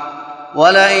بعض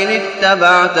ولئن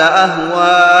اتبعت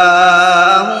أهواءهم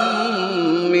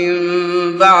من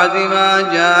بعد ما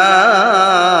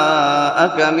جاءك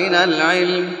من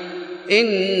العلم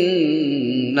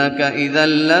إنك إذا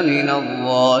لمن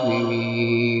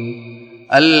الظالمين.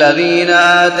 الذين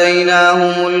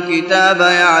آتيناهم الكتاب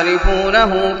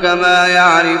يعرفونه كما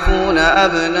يعرفون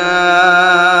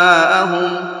أبناءهم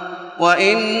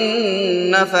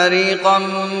وإن فريقا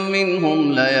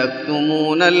منهم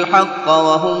ليكتمون الحق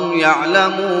وهم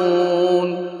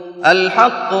يعلمون.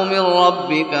 الحق من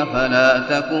ربك فلا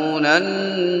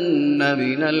تكونن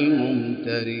من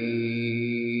الممترين.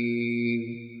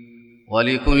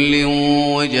 ولكل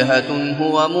وجهة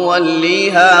هو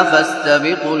موليها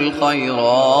فاستبقوا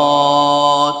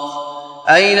الخيرات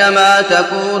أينما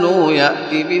تكونوا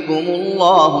يأت بكم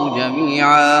الله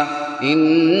جميعا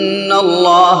إن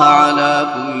الله على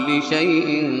كل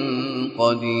شيء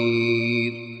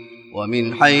قدير.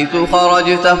 ومن حيث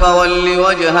خرجت فول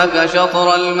وجهك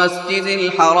شطر المسجد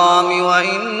الحرام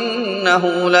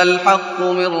وإنه للحق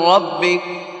من ربك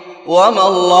وما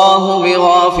الله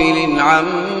بغافل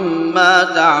عما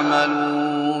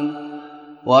تعملون.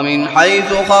 ومن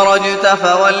حيث خرجت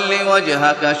فول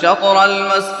وجهك شطر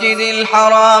المسجد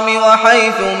الحرام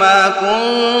وحيث ما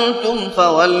كنتم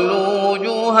فولوا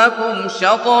وجوهكم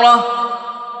شطره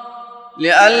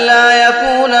لئلا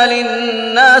يكون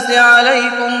للناس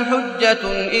عليكم حجة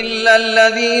إلا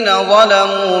الذين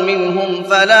ظلموا منهم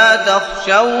فلا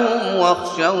تخشوهم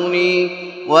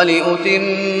واخشوني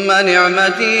ولأتم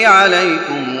نعمتي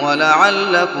عليكم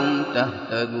ولعلكم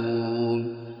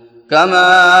تهتدون. كما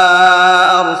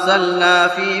أرسلنا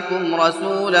فيكم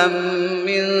رسولا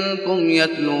منكم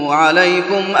يتلو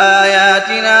عليكم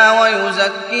آياتنا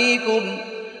ويزكيكم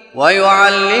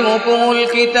ويعلمكم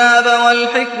الكتاب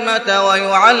والحكمة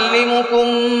ويعلمكم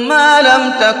ما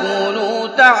لم تكونوا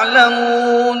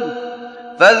تعلمون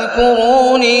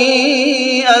فاذكروني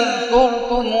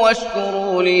أذكركم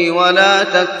واشكروا لي ولا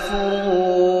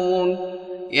تكفرون.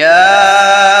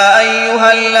 يا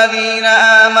أيها الذين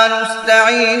آمنوا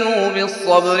استعينوا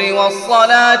بالصبر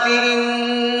والصلاة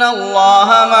إن الله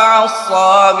مع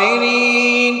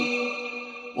الصابرين.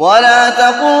 ولا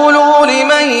تقولوا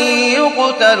لمن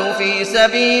يقتل في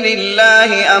سبيل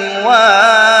الله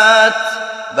أموات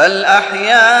بل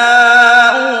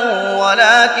أحياء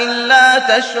ولكن لا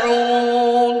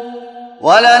تشعرون.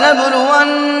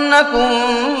 ولنبلونكم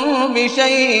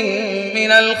بشيء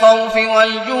من الخوف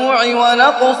والجوع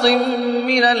ونقص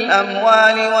من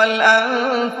الأموال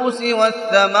والأنفس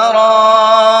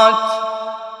والثمرات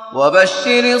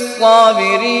وبشر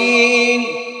الصابرين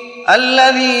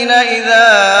الذين إذا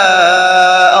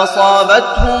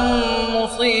أصابتهم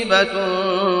مصيبة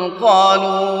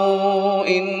قالوا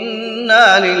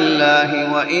إنا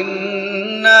لله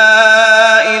وإنا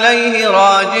إليه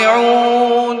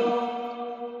راجعون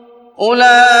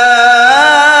أولئك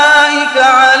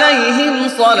عليهم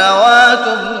صلوات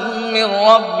من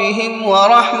ربهم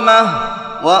ورحمة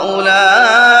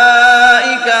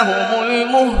وأولئك هم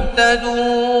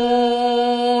المهتدون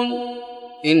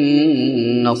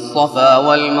إن الصفا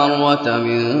والمروة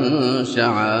من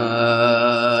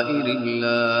شعائر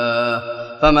الله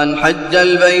فمن حج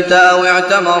البيت أو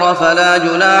اعتمر فلا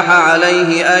جناح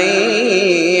عليه أن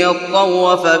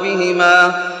يطوف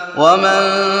بهما ومن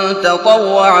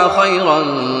تطوع خيرا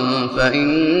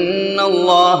فإن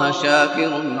الله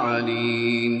شاكر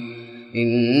عليم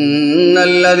إن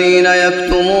الذين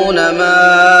يكتمون ما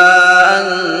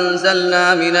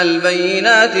أنزلنا من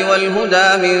البينات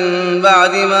والهدى من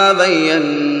بعد ما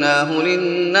بيناه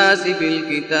للناس في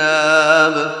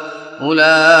الكتاب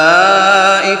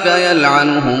أولئك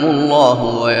يلعنهم الله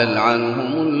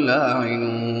ويلعنهم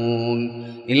اللاعنون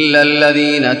إلا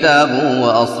الذين تابوا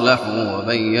وأصلحوا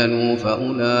وبينوا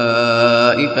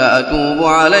فأولئك أتوب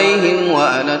عليهم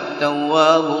وأنا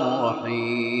التواب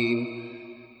الرحيم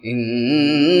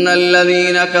إن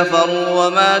الذين كفروا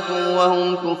وماتوا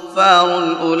وهم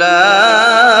كفار أولئك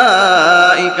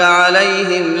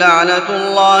عليهم لعنة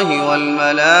الله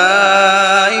والملائكة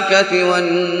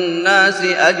والناس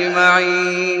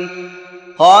أجمعين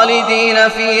خالدين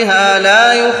فيها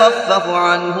لا يخفف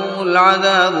عنهم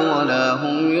العذاب ولا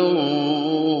هم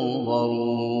ينظرون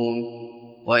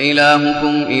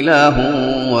وإلهكم إله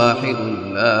واحد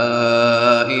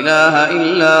لا إله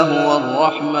إلا هو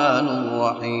الرحمن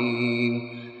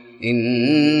الرحيم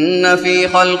إن في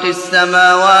خلق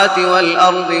السماوات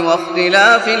والأرض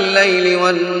واختلاف الليل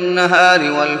والنهار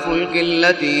والفلك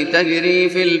التي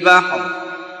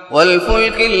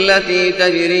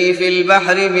تجري في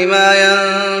البحر بما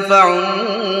ينفع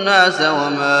الناس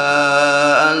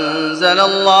وما أنزل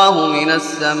الله من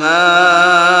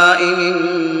السماء من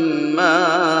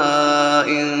ماء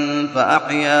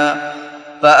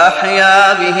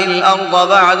فأحيا به الأرض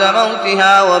بعد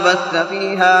موتها وبث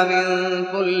فيها من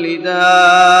كل دابة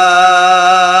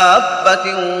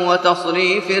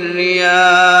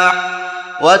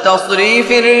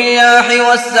وتصريف الرياح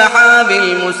والسحاب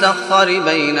المسخر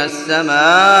بين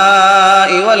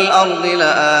السماء والأرض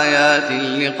لآيات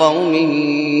لقوم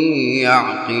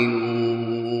يعقلون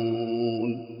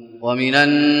ومن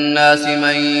الناس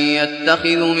من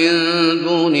يتخذ من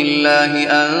دون الله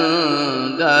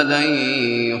أندادا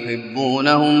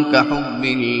يحبونهم كحب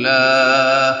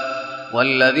الله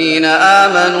والذين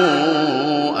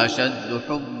آمنوا أشد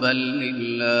حبا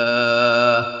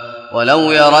لله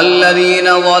ولو يرى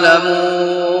الذين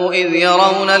ظلموا إذ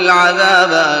يرون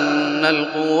العذاب أن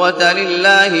القوة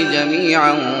لله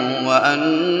جميعا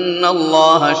وأن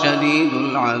الله شديد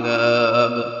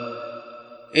العذاب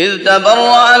إذ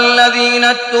تبرأ الذين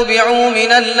اتبعوا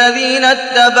من الذين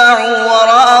اتبعوا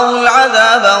ورأوا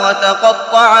العذاب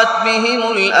وتقطعت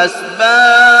بهم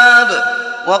الأسباب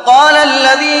وقال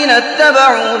الذين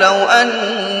اتبعوا لو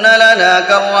أن لنا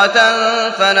كرة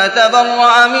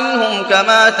فنتبرأ منهم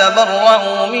كما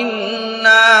تبرأوا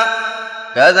منا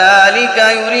كذلك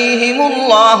يريهم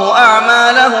الله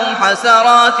أعمالهم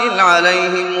حسرات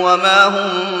عليهم وما هم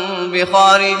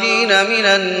بخارجين من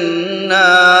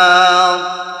النار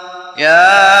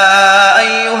يا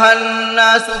أيها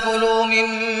الناس كلوا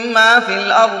مما في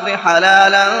الأرض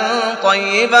حلالا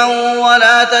طيبا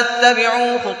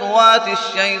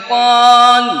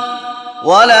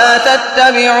ولا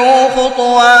تتبعوا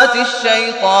خطوات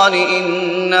الشيطان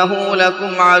إنه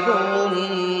لكم عدو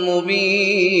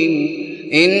مبين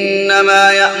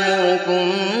إنما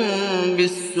يأمركم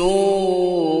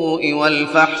بالسوء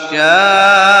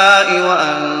والفحشاء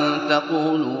وأن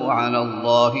تقولوا على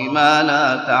الله ما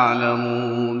لا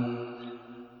تعلمون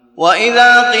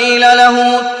وإذا قيل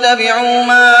لهم اتبعوا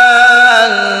ما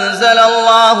أنزل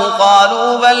الله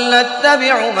قالوا بل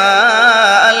نتبع ما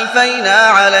ألفينا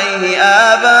عليه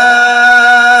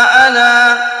آباءنا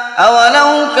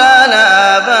أولو كان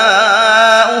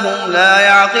آباؤهم لا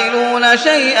يعقلون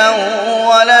شيئا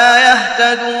ولا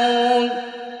يهتدون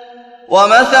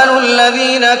ومثل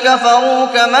الذين كفروا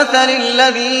كمثل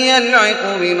الذي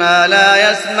ينعق بما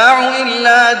لا يسمع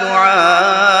إلا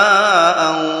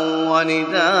دعاء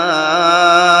ونداء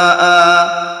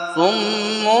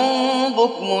صم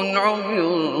بكم عمي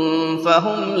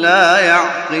فهم لا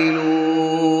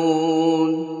يعقلون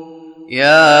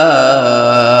يا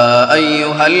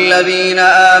أيها الذين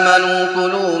آمنوا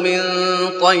كلوا من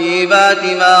طيبات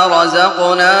ما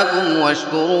رزقناكم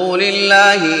واشكروا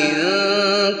لله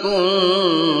إن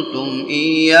كنتم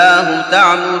إياه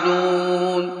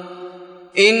تعبدون.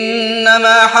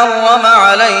 إنما حرم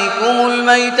عليكم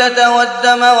الميتة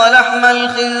والدم ولحم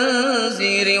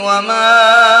الخنزير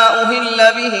وما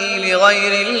أهل به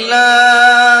لغير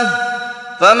الله،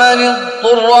 فمن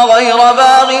اضطر غير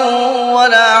باغ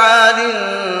ولا عاد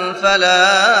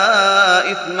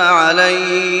فلا إثم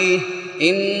عليه،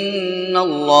 إن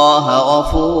الله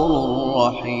غفور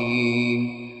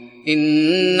رحيم.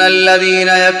 إن الذين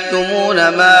يكتمون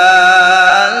ما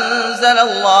أنزل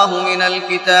الله من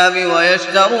الكتاب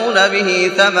ويشترون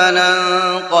به ثمنا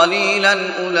قليلا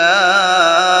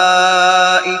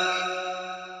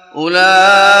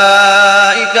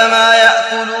أولئك ما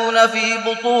يأكلون في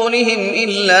بطونهم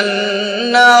إلا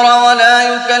النار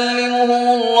ولا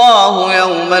يكلمهم الله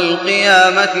يوم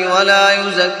القيامة ولا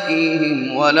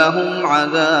يزكيهم ولهم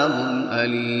عذاب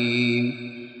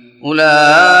أليم.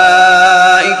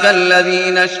 أولئك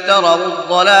الذين اشتروا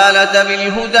الضلالة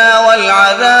بالهدى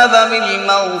والعذاب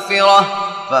بالمغفرة،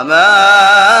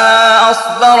 فما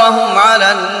أصبرهم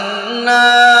على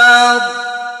النار،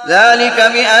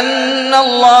 ذلك بأن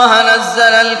الله نزل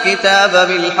الكتاب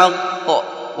بالحق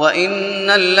وإن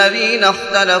الذين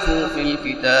اختلفوا في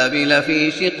الكتاب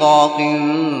لفي شقاق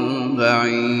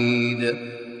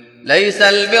بعيد. ليس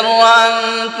البر أن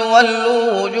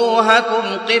تولوا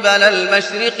وجوهكم قبل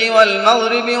المشرق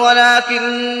والمغرب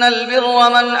ولكن البر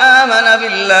من آمن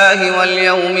بالله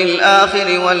واليوم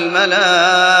الآخر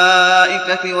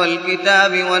والملائكة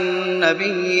والكتاب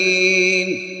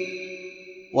والنبيين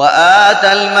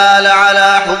وآتى المال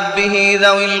على حبه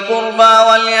ذوي القربى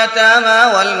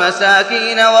واليتامى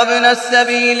والمساكين وابن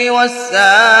السبيل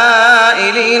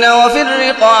والسائلين وفي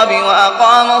الرقاب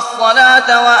وأقام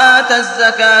الصلاة وآتى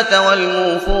الزكاة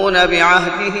والموفون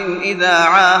بعهدهم إذا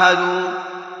عاهدوا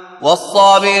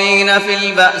والصابرين في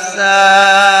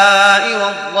البأساء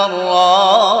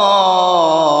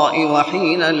والضراء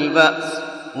وحين البأس،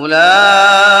 أولئك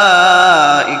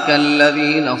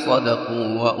الذين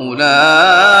صدقوا وأولئك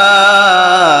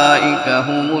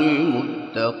هم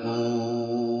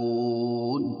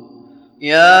المتقون.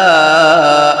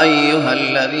 يا أيها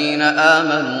الذين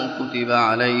آمنوا كتب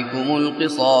عليكم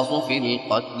القصاص في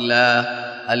القتلى،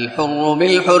 الحر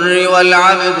بالحر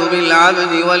والعبد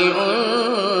بالعبد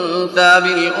والأنثى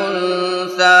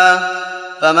بالأنثى،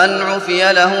 فمن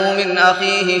عفي له من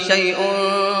أخيه شيء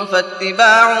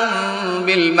فاتباع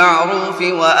بالمعروف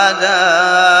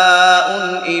وأداء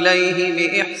إليه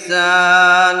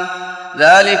بإحسان،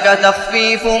 ذلك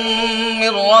تخفيف من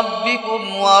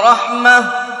ربكم ورحمة،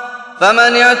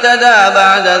 فمن اعتدى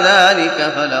بعد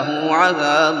ذلك فله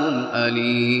عذاب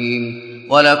أليم.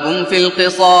 ولكم في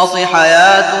القصاص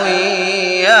حياة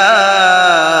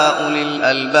يا أولي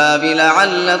الألباب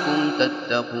لعلكم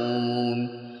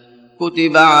تتقون.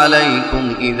 كتب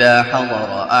عليكم إذا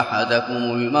حضر أحدكم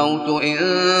الموت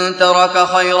إن ترك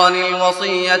خيرا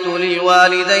الوصية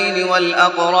للوالدين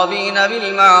والأقربين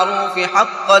بالمعروف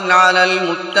حقا على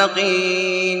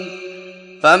المتقين،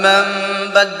 فمن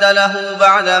بدله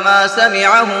بعدما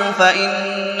سمعه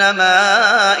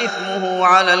فإنما إثمه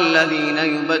على الذين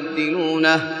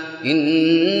يبدلونه،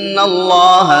 إن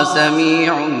الله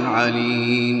سميع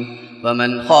عليم.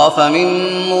 فمن خاف من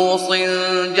موص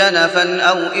جنفا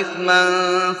أو إثما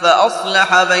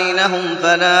فأصلح بينهم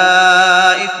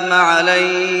فلا إثم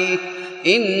عليه،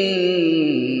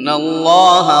 إن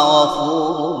الله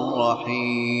غفور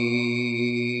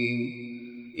رحيم.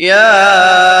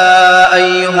 يا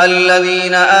أيها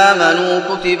الذين آمنوا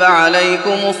كتب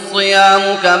عليكم الصيام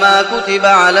كما كتب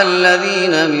على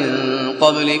الذين من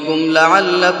قبلكم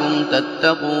لعلكم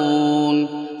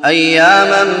تتقون،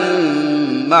 أياما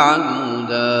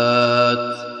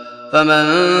معدودات، فمن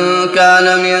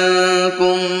كان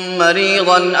منكم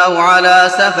مريضا أو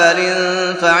على سفر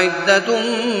فعدة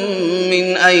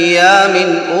من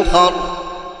أيام أخر،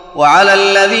 وعلى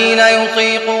الذين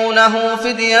يطيقونه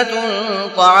فدية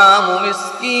طعام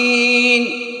مسكين،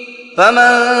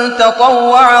 فمن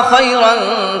تطوع خيرا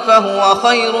فهو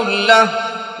خير له،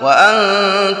 وأن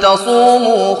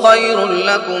تصوموا خير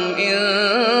لكم إن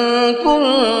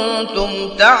كنتم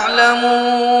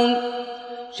تعلمون.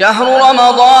 شهر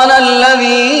رمضان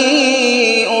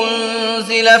الذي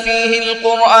أنزل فيه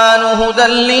القرآن هدى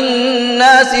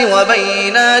للناس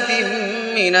وبينات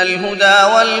من الهدى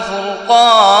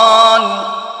والفرقان،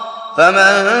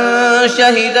 فمن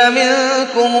شهد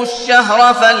منكم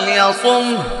الشهر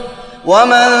فليصمه،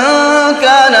 ومن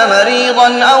كان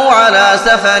مريضا أو على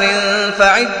سفر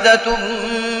فعدة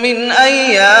من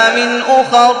أيام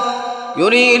أخر،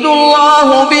 يريد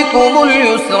الله بكم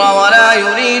اليسر ولا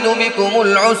يريد بكم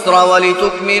العسر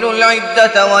ولتكملوا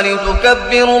العدة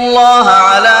ولتكبروا الله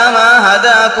على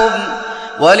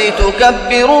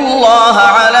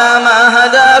ما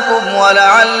هداكم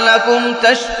ولعلكم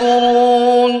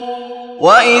تشكرون.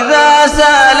 وإذا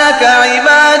سألك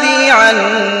عبادي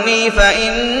عني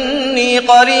فإني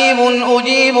قريب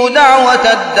أجيب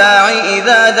دعوة الداع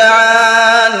إذا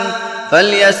دعان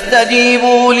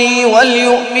فليستجيبوا لي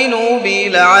وليؤمنوا بي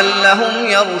لعلهم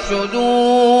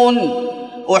يرشدون.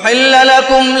 أحل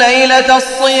لكم ليلة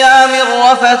الصيام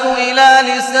الرفث إلى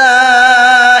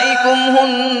نسائكم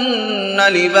هن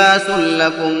لباس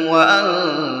لكم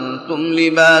وأنتم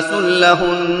لباس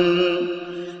لهن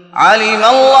علم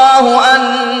الله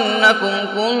أنكم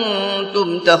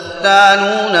كنتم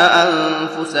تختانون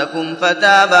أنفسكم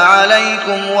فتاب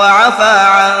عليكم وعفى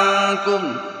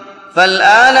عنكم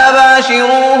فالآن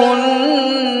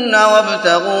باشروهن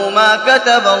وابتغوا ما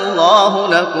كتب الله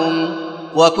لكم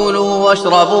وكلوا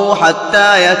واشربوا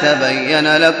حتى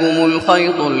يتبين لكم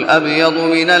الخيط الأبيض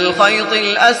من الخيط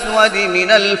الأسود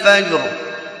من الفجر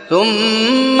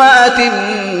ثم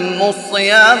أتموا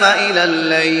الصيام إلى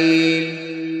الليل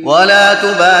ولا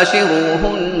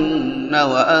تباشروهن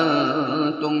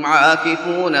وأنتم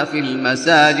عاكفون في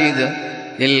المساجد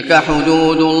تلك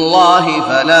حدود الله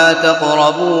فلا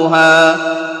تقربوها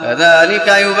كذلك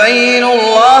يبين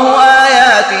الله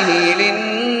آياته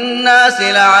للناس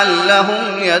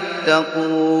لعلهم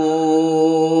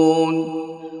يتقون.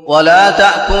 ولا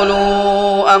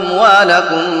تأكلوا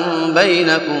أموالكم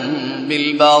بينكم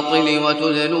بالباطل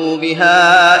وتدلوا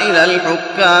بها إلى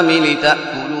الحكام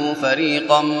لتأكلوا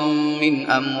فريقا من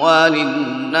أموال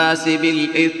الناس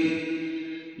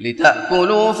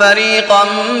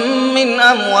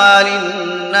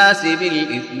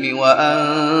بالإثم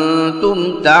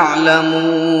وأنتم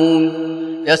تعلمون.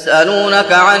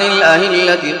 يسألونك عن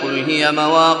الأهلة قل هي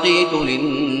مواقيت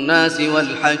للناس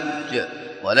والحج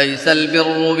وليس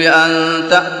البر بأن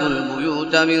تأتوا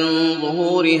البيوت من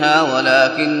ظهورها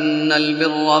ولكن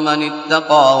البر من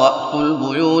اتقى وأتوا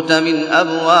البيوت من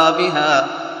أبوابها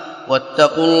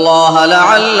واتقوا الله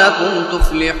لعلكم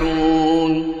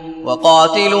تفلحون.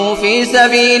 وقاتلوا في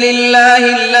سبيل الله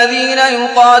الذين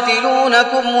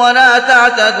يقاتلونكم ولا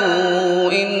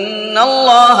تعتدوا إن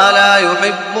الله لا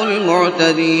يحب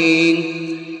المعتدين.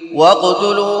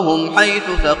 واقتلوهم حيث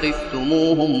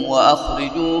ثقفتموهم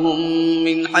وأخرجوهم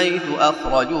من حيث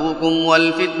أخرجوكم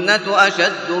والفتنة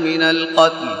أشد من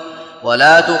القتل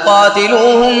ولا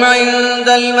تقاتلوهم عند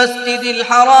المسجد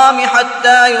الحرام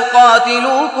حتى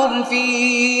يقاتلوكم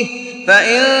فيه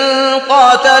فإن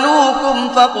قاتلوكم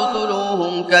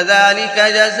فاقتلوهم كذلك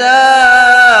جزاء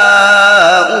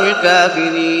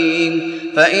الكافرين.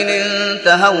 فإن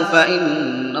انتهوا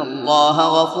فإن الله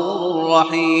غفور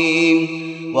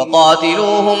رحيم.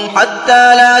 وقاتلوهم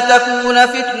حتى لا تكون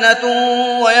فتنة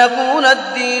ويكون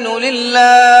الدين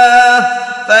لله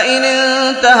فإن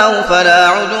انتهوا فلا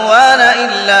عدوان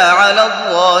إلا على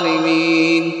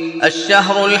الظالمين.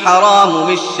 الشهر الحرام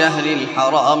بالشهر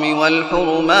الحرام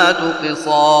والحرمات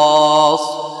قصاص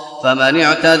فمن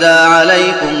اعتدى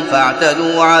عليكم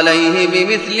فاعتدوا عليه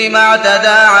بمثل ما اعتدى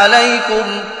عليكم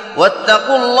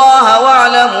واتقوا الله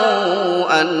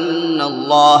واعلموا أن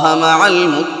الله مع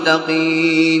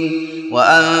المتقين.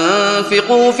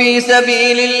 وأنفقوا في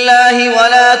سبيل الله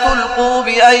ولا تلقوا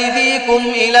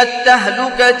بأيديكم إلى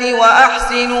التهلكة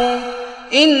وأحسنوا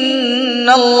إن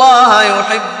الله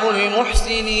يحب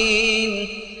المحسنين.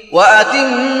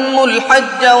 وأتموا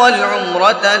الحج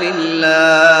والعمرة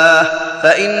لله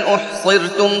فإن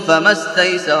أحصرتم فما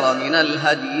استيسر من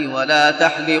الهدي ولا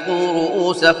تحلقوا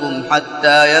رؤوسكم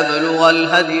حتى يبلغ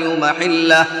الهدي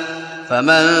محله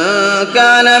فمن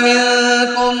كان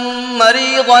منكم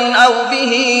مريضا أو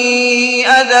به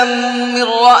أذى من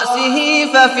رأسه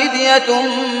ففدية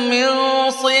من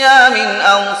صيام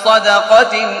أو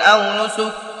صدقة أو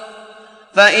نسك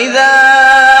فإذا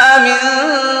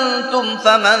أمنتم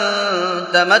فمن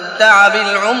تمتع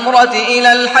بالعمرة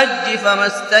إلى الحج فما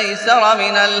استيسر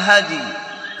من الهدي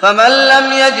فمن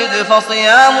لم يجد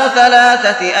فصيام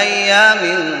 3 أيام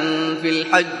في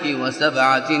الحج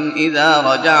و7 إذا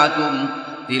رجعتم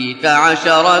تلك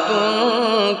 10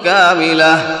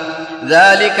 كاملة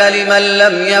ذلك لمن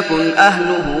لم يكن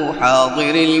أهله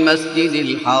حاضر المسجد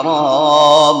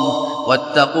الحرام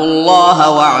واتقوا الله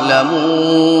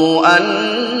واعلموا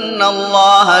أن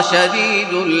الله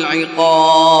شديد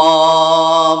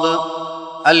العقاب.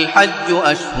 الحج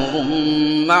أشهر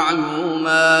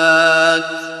معلومات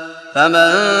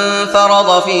فمن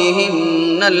فرض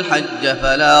فيهن الحج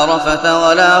فلا رفث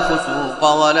ولا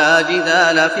فسوق ولا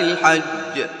جدال في الحج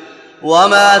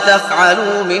وما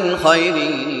تفعلوا من خير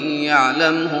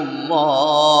يعلمه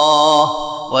الله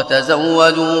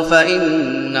وتزودوا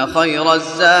فإن خير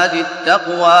الزاد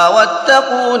التقوى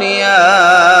واتقون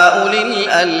يا أولي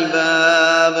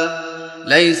الألباب.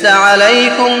 ليس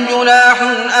عليكم جناح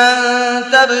أن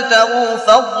تبتغوا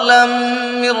فضلا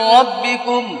من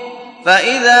ربكم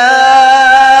فإذا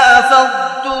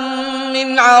أفضتم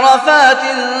من عرفات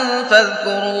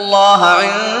فاذكروا الله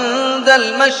عند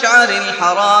المشعر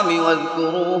الحرام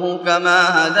واذكروه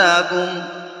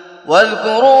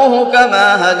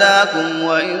كما هداكم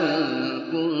وإن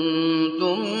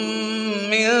كنتم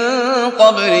من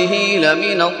قبله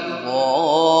لمن الضالين.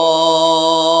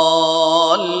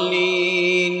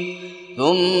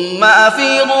 ثم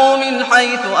أفيضوا من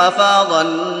حيث أفاض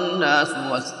الناس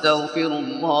واستغفروا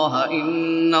الله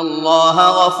إن الله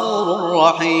غفور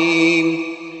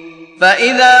رحيم.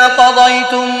 فإذا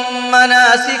قضيتم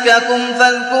مناسككم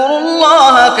فاذكروا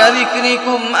الله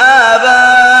كذكركم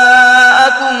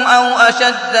آباءكم أو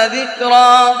أشد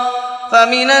ذكرا.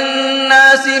 فمن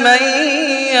الناس من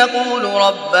يقول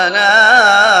ربنا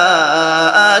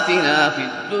آتنا في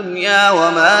الدنيا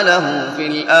وما له في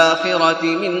الآخرة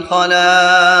من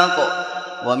خلاق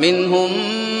ومنهم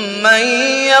من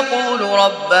يقول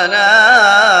ربنا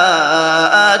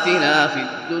آتنا في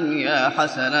الدنيا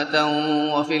حسنة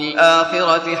وفي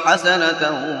الآخرة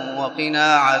حسنة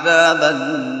وقنا عذاب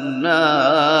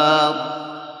النار.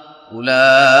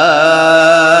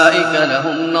 أولئك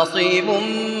لهم نصيب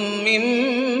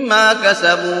مما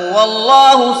كسبوا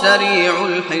والله سريع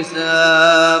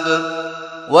الحساب.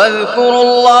 واذكروا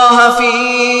الله في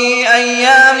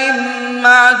أيام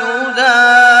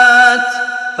معدودات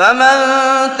فمن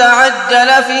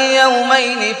تعجل في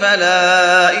يومين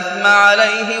فلا إثم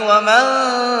عليه ومن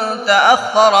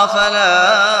تأخر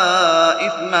فلا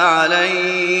إثم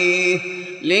عليه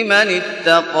لمن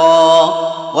اتقى.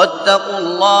 واتقوا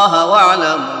الله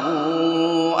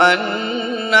واعلموا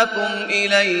أنكم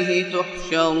إليه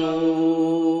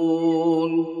تحشرون.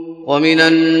 ومن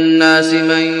الناس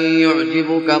من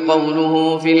يعجبك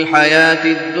قوله في الحياة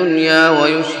الدنيا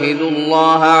ويشهد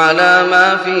الله على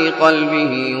ما في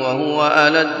قلبه وهو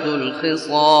ألد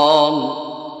الخصام.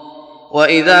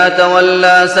 وإذا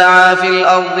تولى سعى في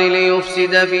الأرض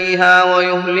ليفسد فيها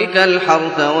ويهلك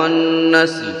الحرث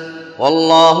والنسل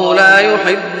والله لا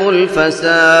يحب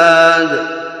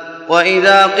الفساد.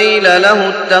 وإذا قيل له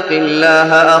اتق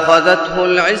الله أخذته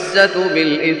العزة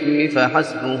بالإثم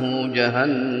فحسبه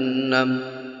جهنم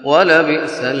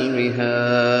ولبئس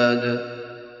المهاد.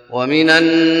 ومن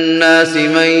الناس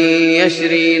من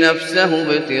يشري نفسه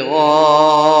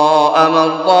ابتغاء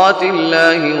مرضات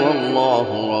الله والله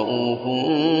رؤوف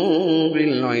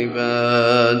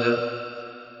بالعباد.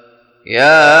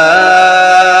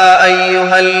 يا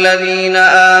أيها الذين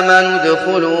آمنوا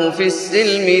ادخلوا في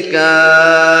السلم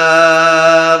كافة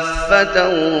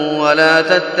ولا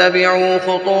تتبعوا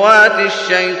خطوات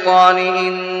الشيطان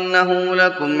إنه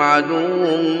لكم عدو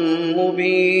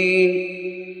مبين.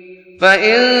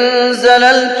 فإن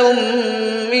زللتم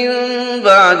من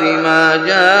بعد ما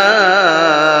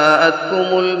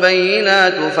جاءتكم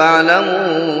البينات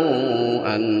فاعلموا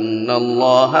أن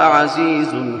الله عزيز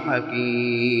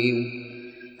حكيم.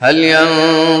 هل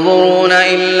ينظرون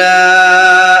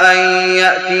إلا أن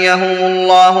يأتيهم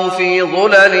الله في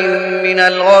ظلل من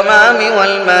الغمام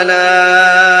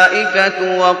والملائكة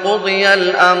وقضي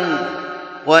الأمر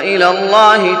وإلى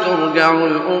الله ترجع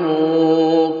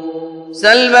الأمور.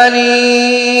 سل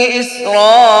بني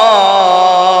إسرائيل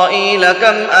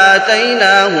كم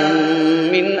آتيناهم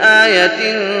من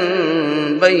آية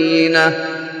بينة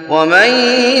ومن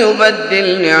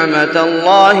يبدل نعمة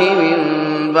الله من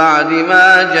بعد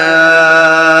ما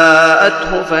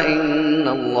جاءته فإن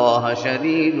الله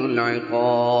شديد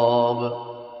العقاب.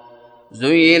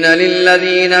 زين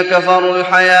للذين كفروا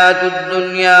الحياة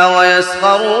الدنيا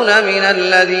ويسخرون من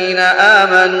الذين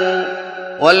آمنوا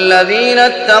والذين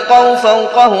اتقوا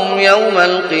فوقهم يوم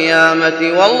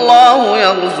القيامة والله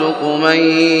يرزق من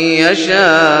يشاء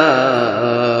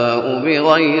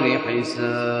بغير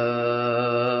حساب.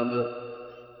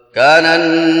 كان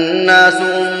الناس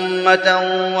أمة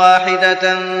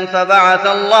واحدة فبعث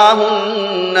الله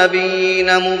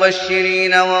النبيين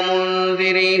مبشرين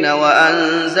ومنذرين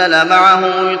وأنزل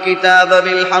معهم الكتاب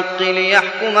بالحق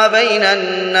ليحكم بين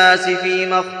الناس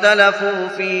فيما اختلفوا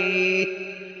فيه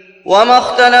وما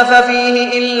اختلف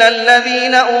فيه إلا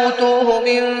الذين أوتوه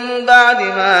من بعد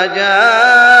ما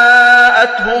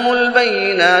جاءتهم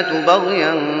البينات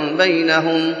بغيا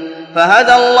بينهم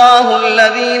فهدى الله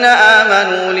الذين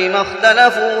آمنوا لما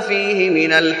اختلفوا فيه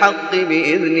من الحق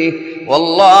بإذنه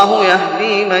والله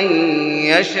يهدي من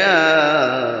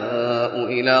يشاء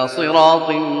إلى صراط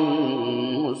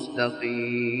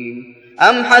مستقيم.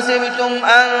 أم حسبتم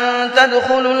أن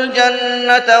تدخلوا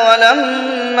الجنة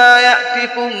ولما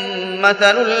يأتكم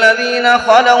مثل الذين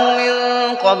خلوا من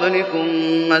قبلكم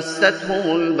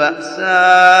مستهم البأساء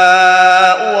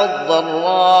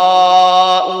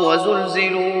والضراء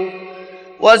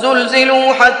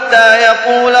وزلزلوا حتى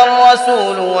يقول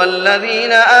الرسول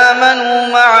والذين آمنوا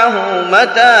معه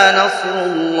متى نصر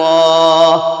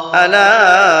الله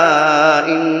ألا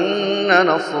إن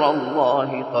نصر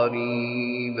الله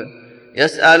قريب.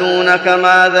 يسألونك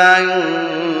ماذا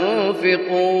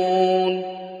ينفقون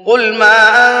قل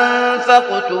ما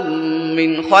أنفقتم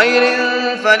من خير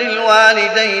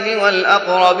فللوالدين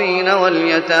والأقربين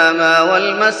واليتامى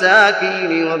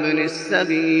والمساكين وابن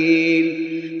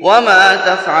السبيل وما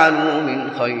تفعلوا من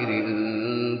خير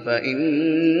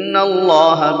فإن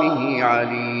الله به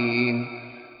عليم.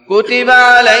 كتب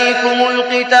عليكم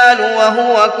القتال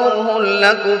وهو كره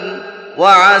لكم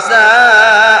وعسى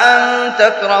أن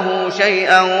تكرهوا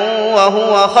شيئا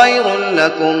وهو خير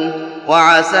لكم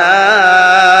وعسى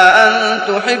أن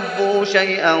تحبوا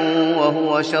شيئا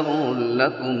وهو شر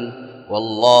لكم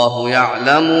والله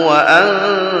يعلم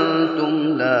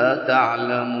وأنتم لا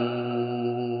تعلمون.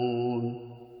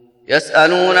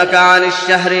 يسألونك عن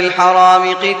الشهر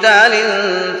الحرام قتال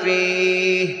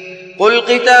فيه قل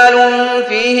قتال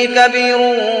فيه كبير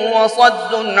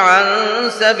وصد عن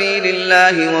سبيل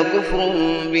الله وكفر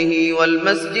به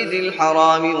والمسجد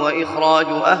الحرام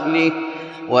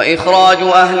وإخراج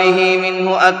أهله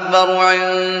منه أكبر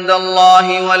عند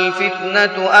الله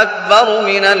والفتنة أكبر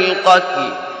من القتل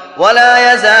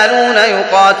ولا يزالون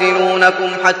يقاتلونكم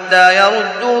حتى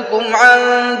يردوكم عن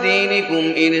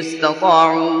دينكم إن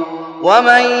استطاعوا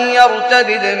ومن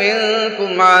يرتدد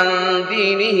منكم عن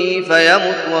دينه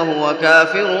فيمت وهو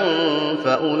كافر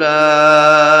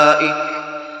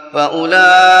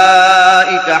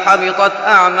فأولئك حبطت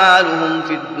أعمالهم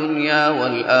في الدنيا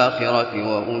والآخرة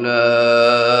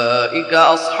وأولئك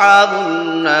أصحاب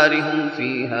النار هم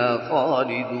فيها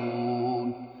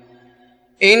خالدون.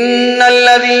 إن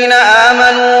الذين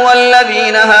آمنوا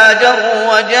والذين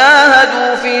هاجروا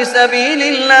وجاهدوا في سبيل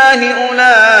الله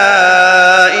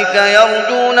أولئك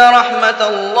يرجون رحمة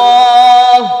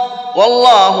الله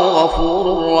والله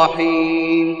غفور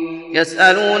رحيم.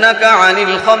 يسألونك عن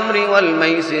الخمر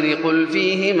والميسر قل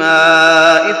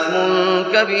فيهما إثم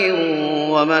كبير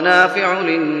ومنافع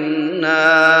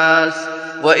للناس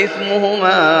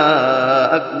وإثمهما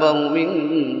أكبر من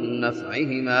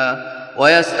نفعهما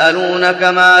ويسألونك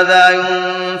ماذا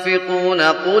ينفقون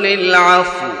قل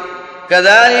العفو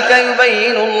كذلك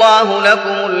يبين الله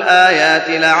لكم الآيات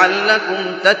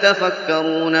لعلكم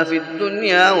تتفكرون في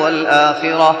الدنيا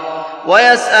والآخرة.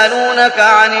 ويسألونك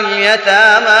عن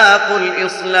اليتامى قل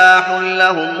إصلاح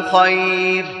لهم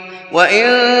خير وإن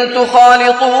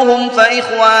تخالطوهم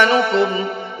فإخوانكم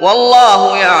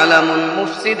والله يعلم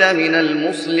المفسد من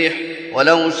المصلح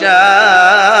ولو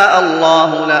شاء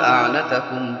الله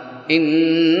لأعنتكم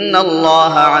إن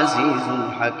الله عزيز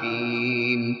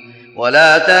حكيم.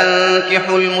 ولا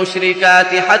تنكحوا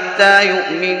المشركات حتى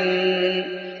يؤمنن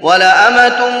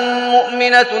ولأمة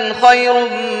مؤمنة خير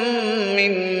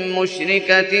من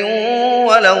مشركة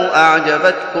ولو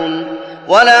أعجبتكم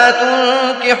ولا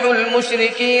تنكحوا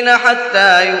المشركين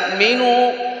حتى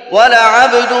يؤمنوا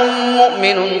ولعبد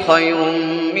مؤمن خير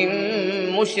من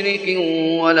مشرك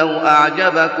ولو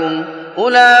أعجبكم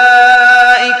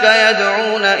أولئك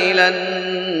يدعون إلى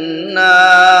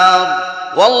النار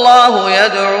والله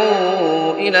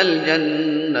يدعو إلى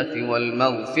الجنة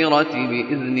والمغفرة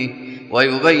بإذنه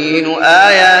ويبين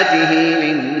آياته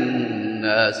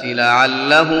للناس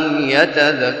لعلهم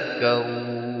يتذكرون.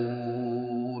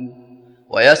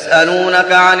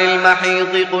 ويسألونك عن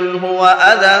المحيض قل هو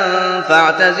أذى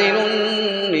فاعتزلوا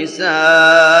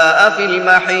النساء في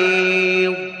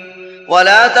المحيض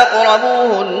ولا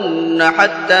تقربوهن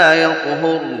حتى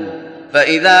يطهرن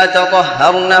فإذا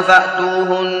تطهرن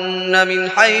فأتوهن من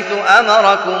حيث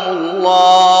أمركم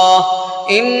الله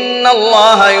إن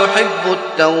الله يحب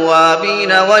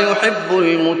التوابين ويحب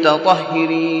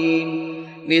المتطهرين.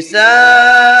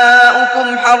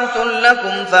 نساؤكم حرث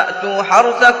لكم فأتوا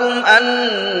حرثكم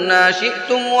أنى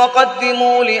شئتم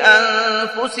وقدموا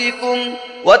لأنفسكم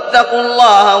واتقوا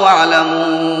الله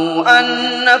واعلموا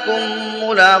أنكم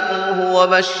ملاقوه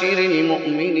وبشر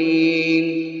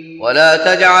المؤمنين. ولا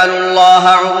تجعلوا الله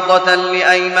عرضة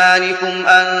لأيمانكم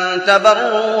أن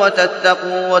تبروا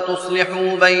وتتقوا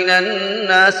وتصلحوا بين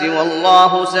الناس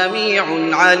والله سميع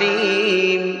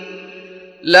عليم.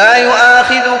 لا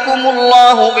يؤاخذكم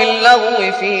الله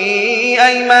باللغو في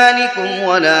أيمانكم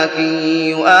ولكن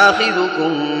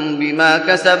يؤاخذكم بما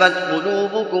كسبت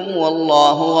قلوبكم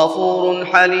والله غفور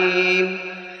حليم.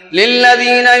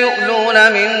 للذين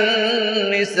يؤلون من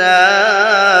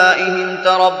نسائهم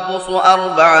تربص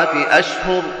 4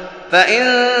 أشهر فإن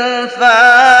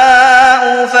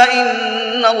فاءوا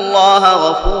فإن الله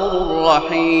غفور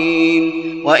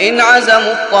رحيم وإن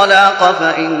عزموا الطلاق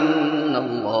فإن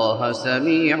الله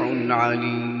سميع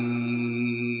عليم.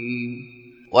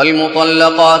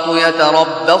 والمطلقات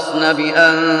يتربصن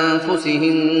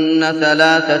بأنفسهن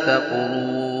 3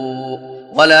 قروء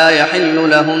ولا يحل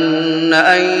لهن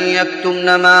أن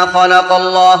يكتمن ما خلق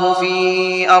الله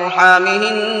في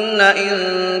أرحامهن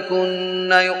إن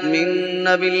كن يؤمن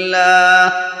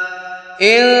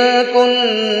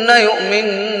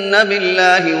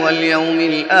بالله واليوم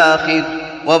الآخر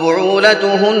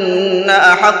وبعولتهن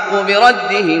أحق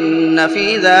بردهن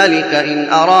في ذلك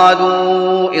إن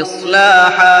أرادوا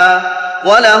إصلاحا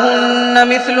ولهن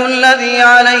مثل الذي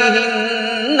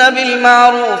عليهن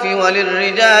بالمعروف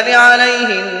وللرجال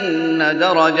عليهن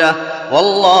درجة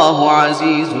والله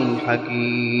عزيز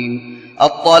حكيم.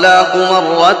 الطلاق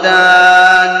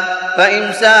 2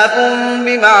 فإمساك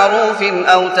بمعروف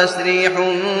أو تسريح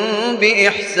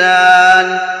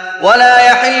بإحسان ولا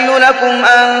يحل لكم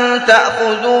أن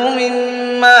تأخذوا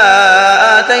مما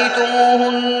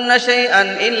آتيتموهن شيئا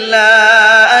إلا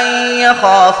أن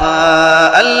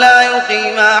يخافا ألا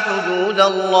يقيما حدود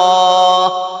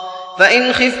الله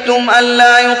فإن خفتم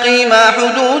ألا يقيما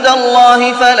حدود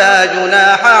الله فلا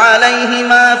جناح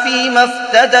عليهما فيما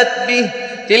افتدت به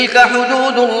تلك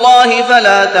حدود الله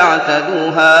فلا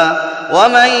تعتدوها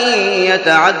ومن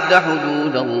يتعد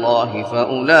حدود الله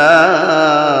فأولئك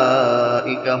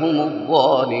هم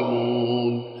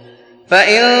الظالمون.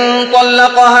 فإن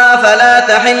طلقها فلا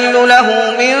تحل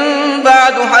له من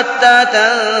بعد حتى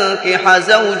تنكح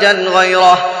زوجا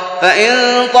غيره فإن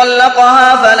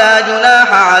طلقها فلا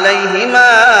جناح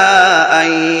عليهما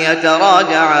أن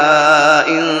يتراجعا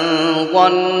إن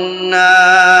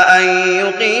ظنا أن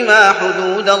يقيما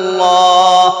حدود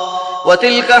الله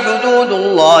وتلك حدود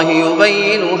الله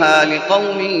يبينها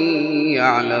لقوم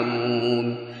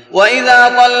يعلمون.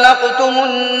 وإذا طلقتم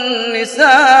النساء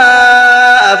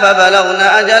فبلغن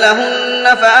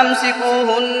أجلهن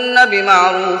فأمسكوهن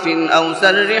بمعروف أو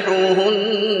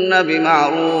سرحوهن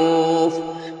بمعروف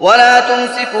ولا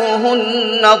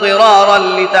تمسكوهن ضرارا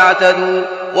لتعتدوا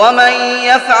ومن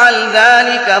يفعل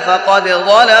ذلك فقد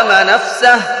ظلم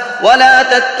نفسه ولا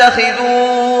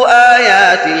تتخذوا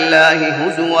آيات الله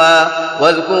هزوا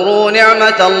واذكروا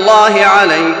نعمة الله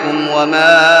عليكم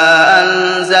وما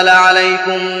أنزل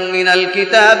عليكم من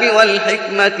الكتاب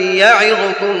والحكمة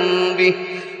يعظكم به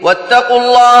واتقوا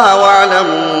الله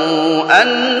واعلموا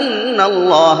أن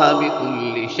الله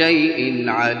بكل شيء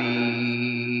عليم.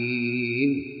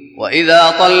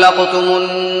 وإذا طلقتم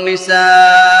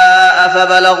النساء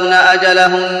فبلغن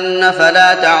أجلهن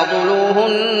فلا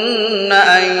تعضلوهن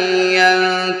أن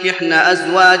ينكحن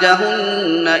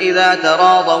أزواجهن إذا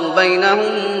تراضوا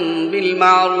بينهم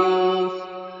بالمعروف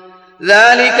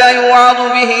ذلك يوعظ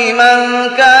به من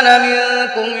كان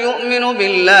منكم يؤمن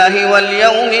بالله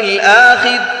واليوم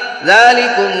الآخر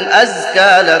ذلكم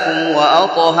أزكى لكم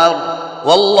وأطهر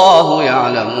والله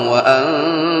يعلم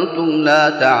وأنتم لا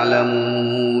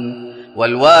تعلمون.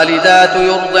 والوالدات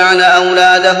يرضعن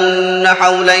أولادهن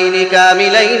حولين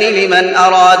كاملين لمن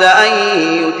أراد أن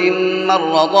يتم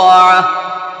الرضاعة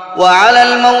وعلى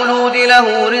المولود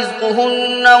له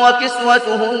رزقهن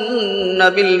وكسوتهن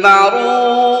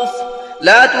بالمعروف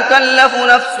لا تكلف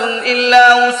نفس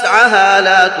إلا وسعها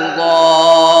لا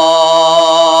تضار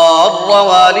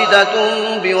والدة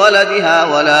بولدها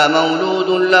ولا مولود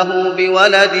له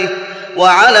بولده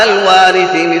وعلى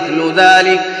الوارث مثل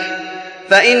ذلك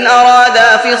فإن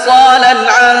أرادا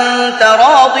فصالا عن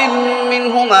تراض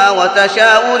منهما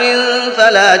وتشاور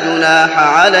فلا جناح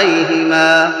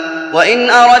عليهما. وإن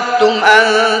أردتم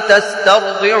أن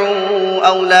تسترضعوا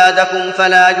أولادكم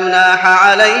فلا جناح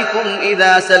عليكم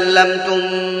إذا سلمتم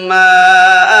ما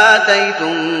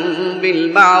آتيتم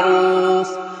بالمعروف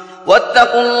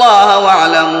واتقوا الله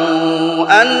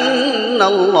واعلموا أن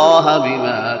الله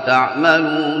بما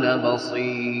تعملون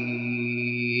بصير.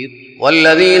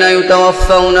 والذين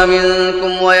يتوفون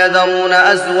منكم ويذرون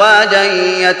أزواجا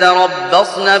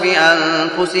يتربصن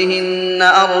بأنفسهن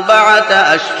 4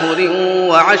 أشهر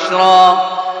وعشرا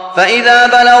فإذا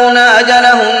بلغن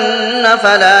أجلهن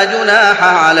فلا جناح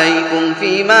عليكم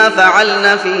فيما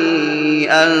فعلن في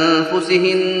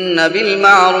أنفسهن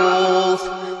بالمعروف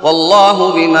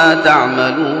والله بما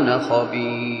تعملون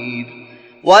خبير.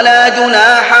 ولا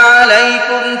جناح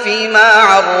عليكم فيما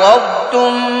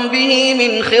عرضتم به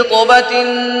من خطبة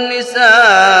النساء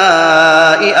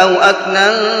أو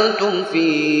أكننتم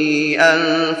في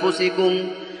أنفسكم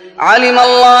علم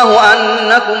الله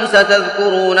أنكم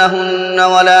ستذكرونهن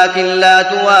ولكن لا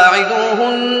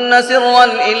تواعدوهن سرا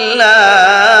إلا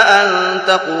أن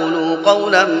تقولوا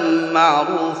قولا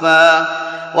معروفا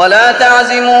ولا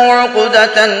تعزموا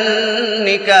عقدة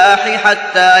النكاح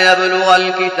حتى يبلغ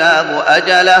الكتاب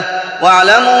أجله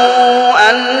واعلموا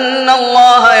أن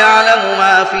الله يعلم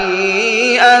ما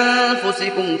في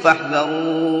أنفسكم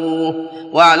فاحذروه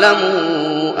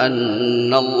واعلموا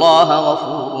أن الله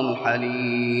غفور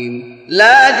حليم.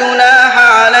 لا جناح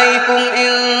عليكم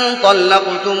إن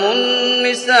طلقتم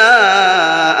النساء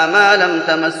ما لم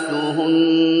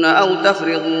تمسوهن أو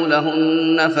تفرضوا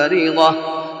لهن فريضة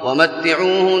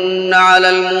ومتعوهن على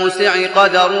الموسع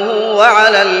قدره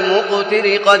وعلى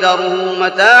المقتر قدره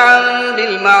متاعا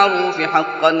بالمعروف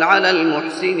حقا على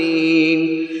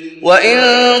المحسنين. وإن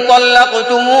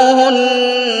طلقتموهن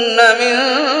من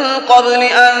قبل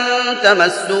أن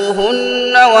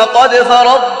تمسوهن وقد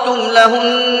فرضتم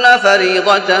لهن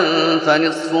فريضة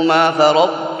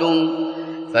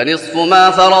فنصف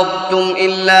ما فرضتم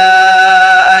إلا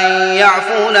أن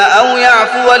يعفون أو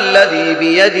يعفو الذي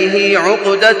بيده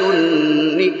عقدة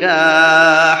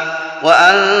النكاح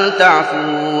وأن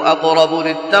تعفوا أقرب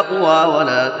للتقوى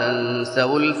ولا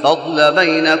تنسوا الفضل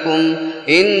بينكم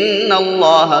إن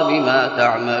الله بما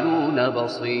تعملون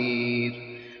بصير.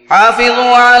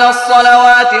 حافظوا على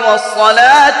الصلوات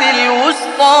والصلاة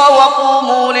الوسطى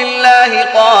وقوموا لله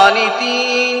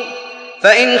قانتين.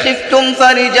 فإن خفتم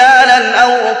فرجالا أو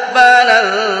ركبانا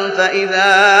فإذا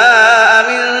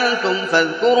أمنتم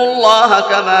فاذكروا الله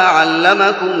كما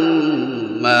علمكم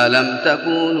ما لم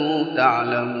تكونوا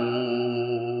تعلمون.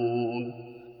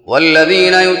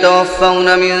 والذين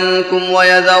يتوفون منكم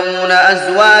ويذرون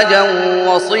أزواجا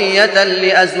وصية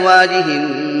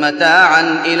لأزواجهم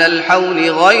متاعا إلى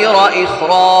الحول غير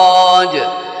إخراج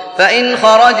فإن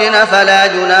خرجن فلا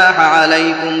جناح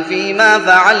عليكم فيما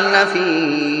فعلن في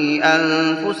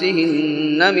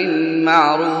أنفسهن من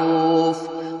معروف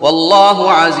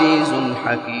والله عزيز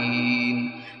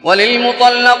حكيم.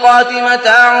 وللمطلقات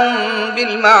متاع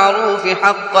بالمعروف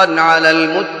حقا على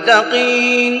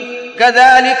المتقين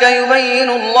كذلك يبين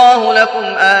الله لكم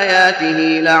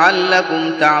آياته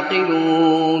لعلكم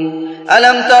تعقلون.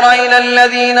 ألم تر إلى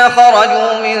الذين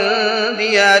خرجوا من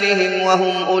ديارهم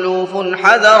وهم ألوف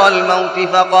حذر الموت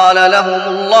فقال لهم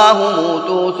الله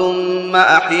موتوا ثم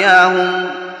أحياهم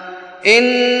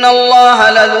إن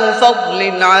الله لذو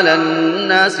فضل على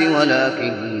الناس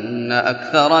ولكن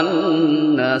أكثر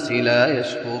الناس لا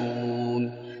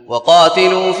يشكرون.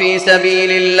 وقاتلوا في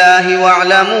سبيل الله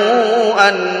واعلموا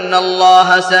أن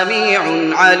الله سميع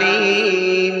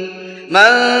عليم.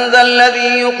 من ذا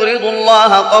الذي يقرض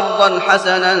الله قرضا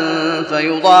حسنا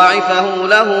فيضاعفه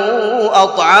له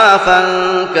أضعافا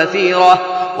كثيرة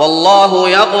والله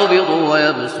يقبض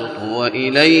ويبسط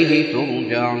وإليه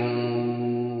ترجعون.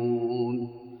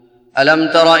 ألم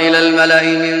تر إلى الملأ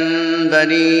من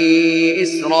بني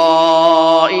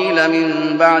إسرائيل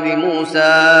من بعد موسى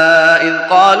إذ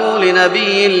قالوا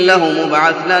لنبي له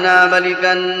ابعث لنا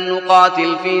ملكا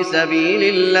نقاتل في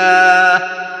سبيل الله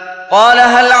قال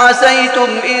هل عسيتم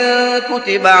إن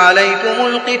كتب عليكم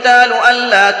القتال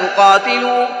ألا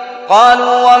تقاتلوا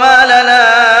قالوا وما لنا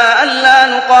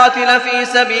ألا نقاتل في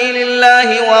سبيل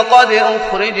الله وقد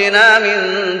أخرجنا من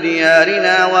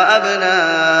ديارنا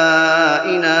وأبنائنا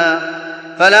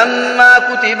فلما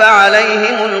كتب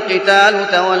عليهم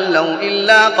القتال تولوا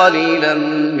إلا قليلا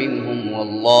منهم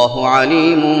والله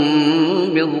عليم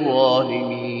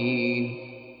بالظالمين.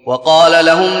 وقال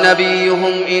لهم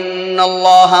نبيهم إن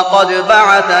الله قد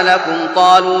بعث لكم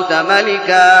طالوت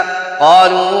ملكا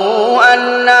قالوا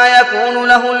أنى يكون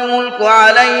له الملك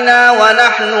علينا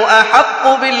ونحن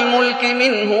أحق بالملك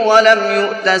منه ولم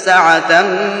يؤت سعة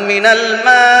من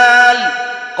المال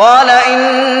قال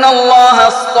إن الله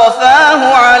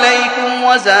اصطفاه عليكم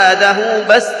وزاده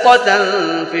بسطة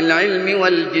في العلم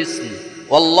والجسم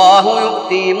والله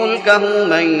يؤتي ملكه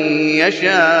من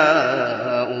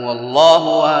يشاء والله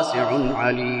واسع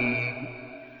عليم.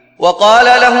 وقال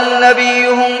لهم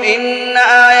نبيهم إن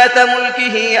آية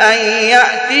ملكه أن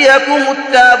يأتيكم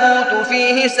التابوت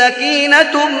فيه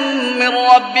سكينة من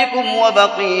ربكم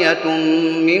وبقية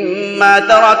مما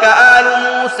ترك آل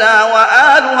موسى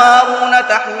وآل هارون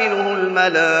تحمله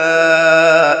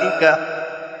الملائكة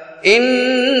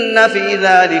إن في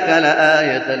ذلك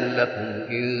لآية لكم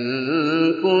إن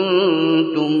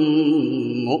كنتم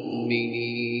مؤمنين.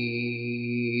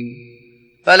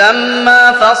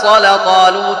 فلما فصل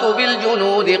طالوت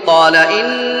بالجنود قال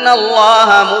إن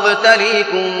الله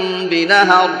مبتليكم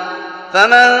بنهر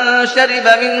فمن شرب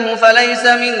منه فليس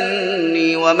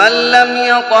مني ومن لم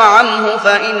يطعمه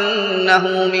فإنه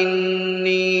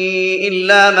مني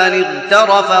إلا من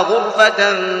اغترف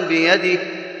غرفة بيده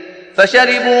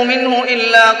فشربوا منه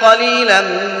إلا قليلا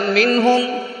منهم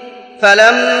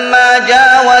فلما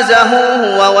جاوزه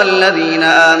هو والذين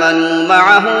آمنوا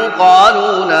معه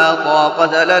قالوا لا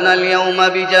طاقة لنا اليوم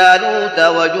بجالوت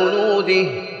وجنوده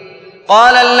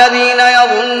قال الذين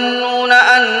يظنون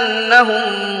أنهم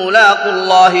ملاقوا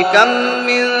الله كم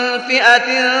من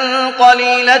فئة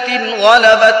قليلة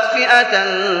غلبت فئة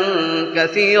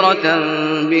كثيرة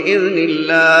بإذن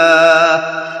الله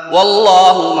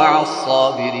والله مع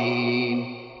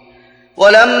الصابرين.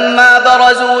 ولما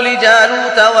برزوا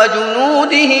لجالوت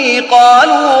وجنوده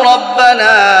قالوا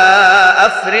ربنا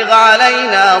أفرغ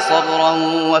علينا صبرا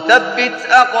وثبت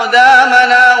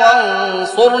أقدامنا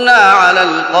وانصرنا على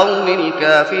القوم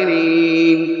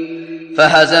الكافرين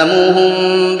فهزموهم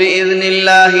بإذن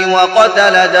الله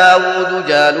وقتل داود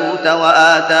جالوت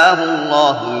وآتاه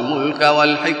الله الملك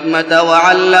والحكمة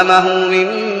وعلمه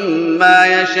مما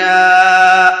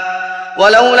يشاء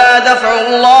ولولا دفع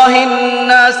الله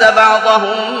الناس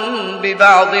بعضهم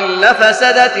ببعض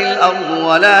لفسدت الأرض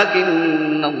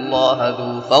ولكن الله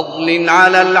ذو فضل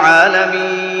على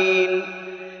العالمين.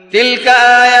 تلك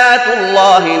آيات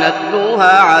الله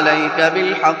نتلوها عليك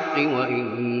بالحق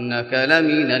وإنك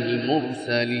لمن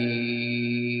المرسلين.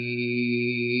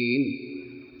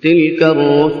 تلك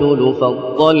الرسل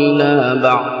فضلنا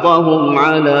بعضهم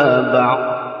على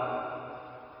بعض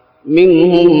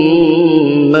منهم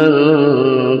من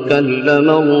كلم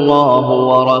الله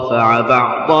ورفع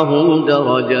بعضهم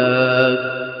درجات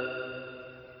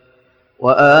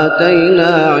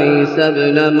وآتينا عيسى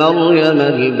ابن مريم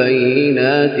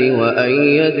البينات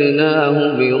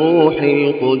وأيدناه بروح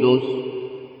القدس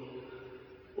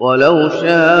ولو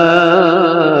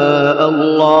شاء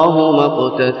الله ما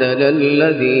اقتتل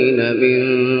الذين من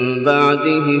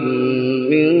بعدهم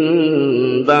من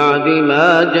بعد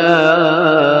ما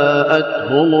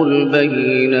جاءتهم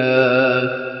البينات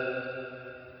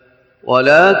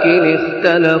ولكن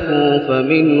اختلفوا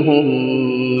فمنهم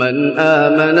من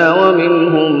آمن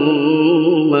ومنهم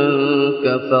من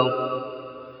كفر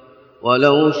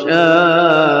ولو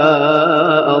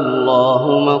شاء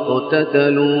الله ما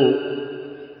اقتتلوا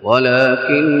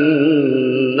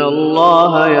ولكن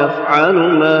الله يفعل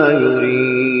ما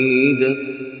يريد.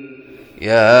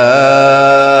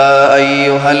 يا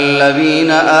أيها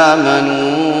الذين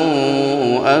آمنوا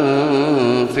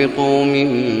أنفقوا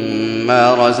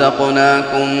مما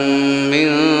رزقناكم من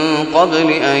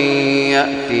قبل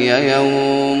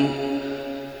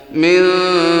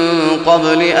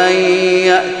أن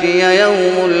يأتي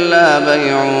يوم لا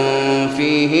بيع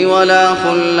فيه ولا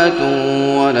خلة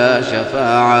ولا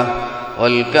شفاعة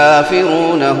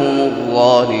والكافرون هم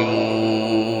الظالمون.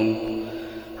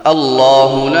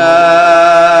 الله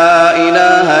لا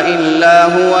إله إلا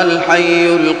هو الحي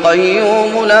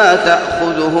القيوم لا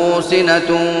تأخذه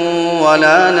سنة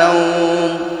ولا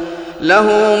نوم له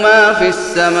ما في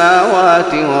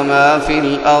السماوات وما في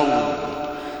الأرض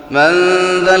من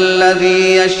ذا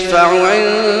الذي يشفع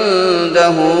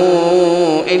عنده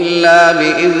إلا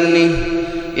بإذنه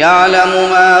يعلم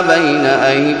ما بين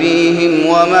أيديهم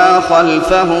وما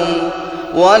خلفهم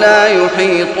ولا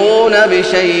يحيطون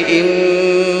بشيء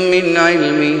من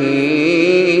علمه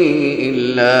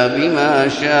إلا بما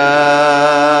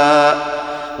شاء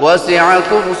وسع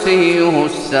كرسيه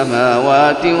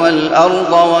السماوات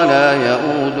والأرض ولا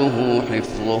يؤوده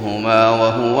حفظهما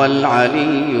وهو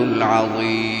العلي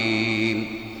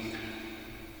العظيم.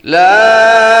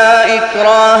 لا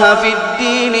إكراه في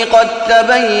الدين قد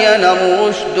تبين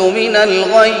الرشد من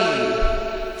الغي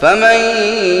فمن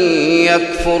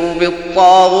يكفر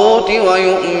بالطاغوت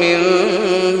ويؤمن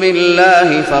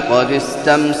بالله فقد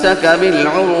استمسك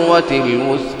بالعروة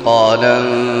الوثقى لا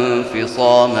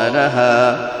انفصام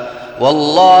لها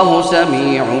والله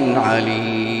سميع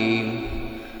عليم.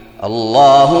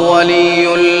 الله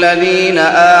ولي الذين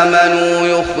آمنوا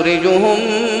يخرجهم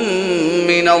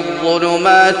من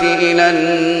الظلمات إلى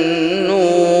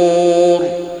النور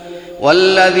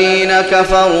والذين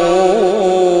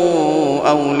كفروا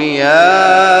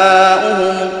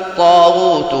أولياؤهم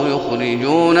الطاغوت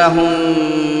يخرجونهم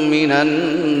من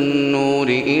النور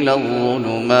إلى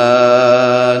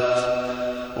الظلمات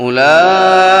أولئك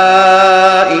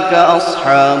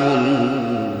أصحاب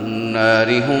النار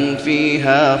هم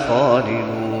فيها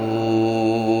خالدون.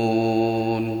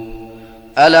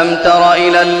 ألم تر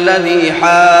إلى الذي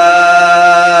حاج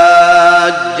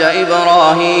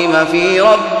إبراهيم في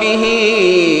ربه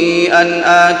أن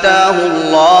آتاه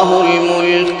الله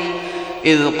الملك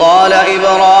إذ قال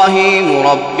إبراهيم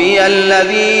ربي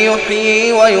الذي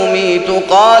يحيي ويميت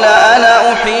قال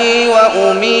أنا أحيي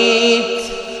وأميت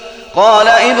قال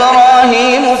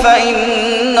إبراهيم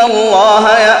فإن الله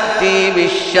يأتي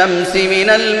بالشمس من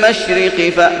المشرق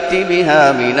فأت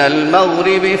بها من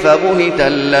المغرب فبهت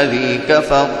الذي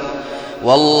كفر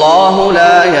والله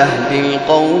لا يهدي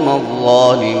القوم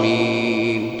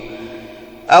الظالمين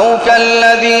أو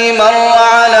كالذي مر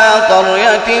على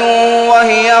قرية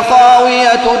وهي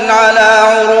خاوية على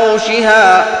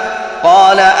عروشها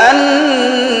قال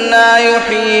أنى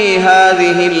يحيي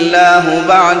هذه الله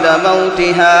بعد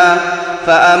موتها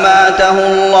فأماته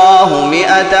الله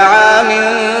 100 عام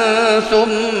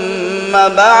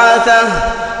ثم بعثه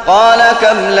قال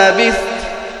كم لبثت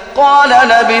قال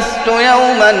لبثت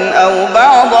يوما أو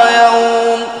بعض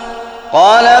يوم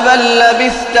قال بل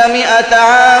لبثت 100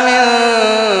 عام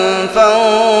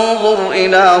فانظر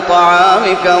إلى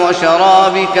طعامك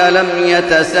وشرابك لم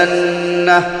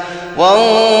يتسنه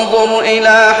وانظر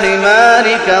إلى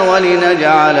حمارك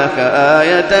ولنجعلك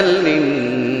آية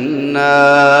للناس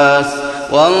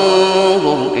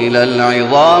وانظر إلى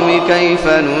العظام كيف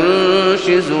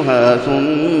ننشزها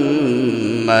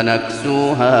ثم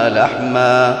نكسوها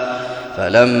لحما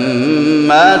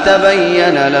فلما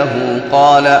تبين له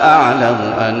قال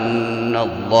أعلم أن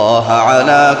الله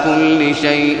على كل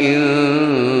شيء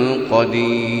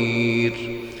قدير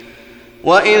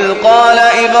وإذ قال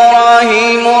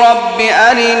إبراهيم رب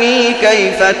أرني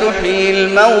كيف تحيي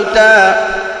الموتى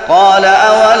قال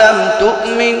أولم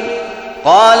تؤمن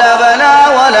قال بلى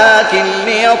ولكن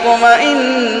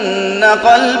ليطمئن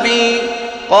قلبي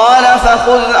قال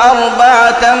فخذ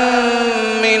 4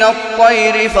 من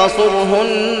الطير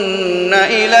فصرهن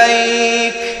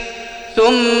إليك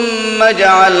ثم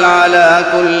اجعل على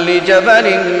كل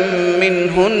جبل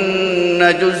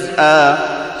منهن جزءا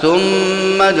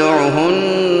ثم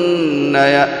ادعهن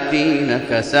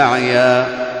يأتينك سعيا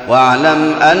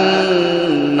واعلم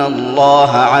أن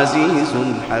الله عزيز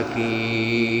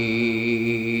حكيم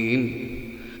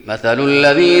مثل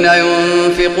الذين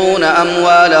ينفقون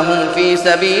أموالهم في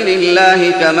سبيل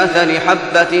الله كمثل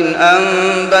حبة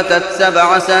أنبتت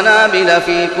 7 سنابل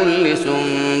في كل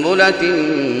سنبلة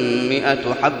 100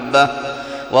 حبة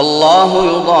والله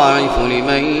يضاعف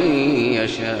لمن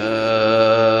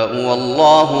يشاء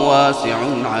والله واسع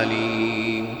عليم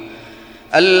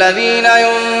الذين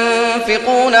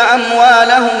ينفقون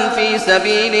أموالهم في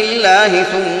سبيل الله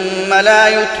ثم لا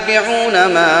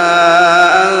يتبعون ما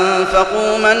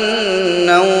أنفقوا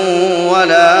منا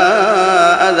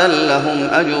ولا أذى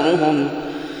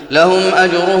لهم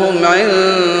أجرهم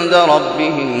عند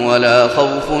ربهم ولا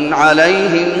خوف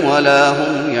عليهم ولا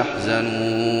هم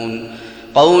يحزنون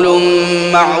قول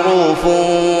معروف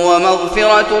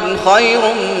ومغفرة خير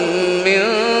من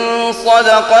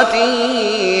صدقة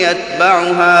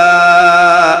يتبعها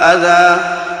أذى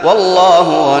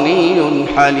والله غني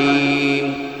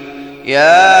حليم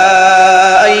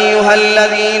يا أيها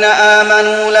الذين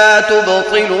آمنوا لا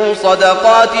تبطلوا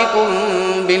صدقاتكم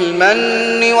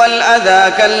بالمن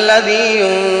والأذى كالذي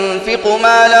ينفق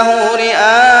ماله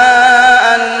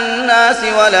رئاء الناس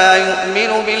ولا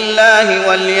يؤمن بالله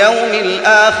واليوم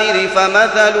الآخر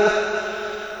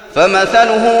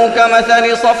فمثله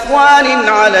كمثل صفوان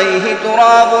عليه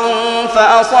تراب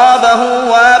فأصابه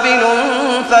وابل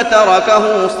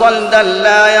فتركه صلدا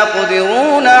لا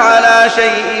يقدرون على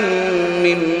شيء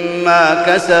مما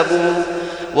كسبوا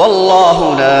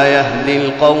والله لا يهدي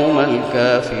القوم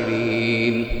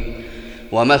الكافرين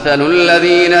ومثل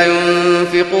الذين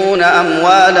ينفقون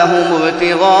أموالهم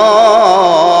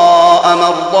ابتغاء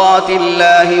مرضات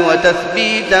الله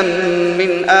وتثبيتا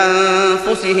من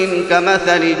أنفسهم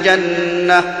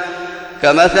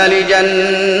كمثل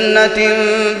جنة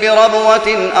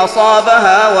بربوة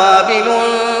أصابها وابل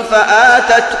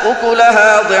فآتت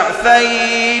أكلها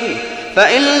ضعفين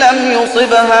فإن لم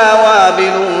يصبها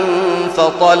وابل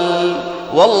فطل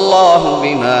والله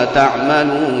بما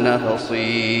تعملون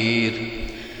بصير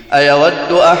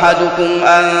أيود أحدكم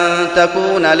أن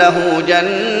تكون له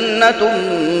جنة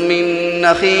من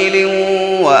نخيل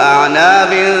وأعناب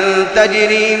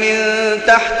تجري من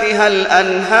تحتها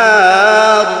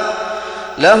الأنهار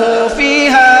له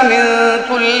فيها من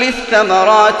كل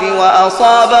الثمرات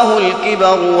وأصابه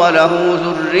الكبر وله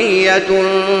ذرية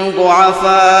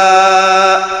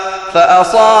ضعفاء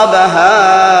فأصابها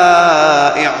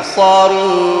إعصار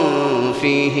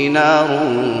فيه نار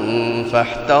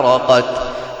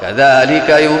فاحترقت كذلك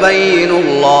يبين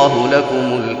الله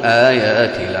لكم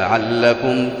الآيات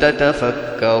لعلكم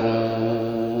تتفكرون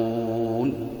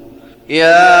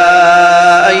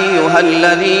يا أيها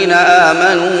الذين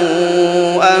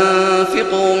آمنوا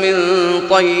أنفقوا من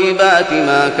طيبات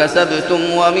ما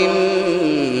كسبتم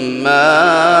ومما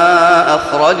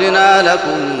أخرجنا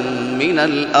لكم من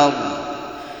الأرض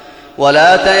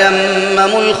ولا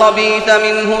تيمموا الخبيث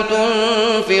منه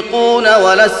تنفقون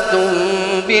ولستم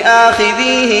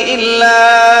بآخذيه إلا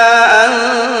أن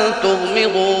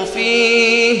تغمضوا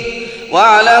فيه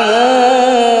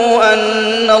واعلموا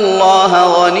أن الله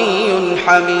غني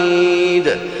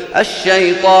حميد.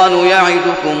 الشيطان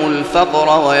يعدكم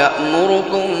الفقر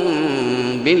ويأمركم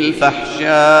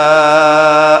بالفحشاء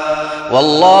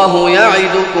والله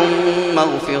يعدكم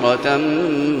مغفرة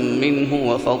منه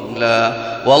وفضلا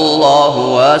والله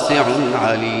واسع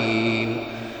عليم.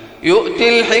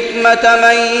 يؤتي الحكمة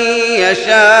من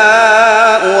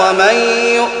يشاء ومن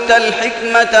يؤت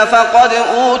الحكمة فقد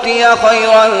أوتي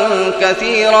خيرا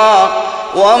كثيرا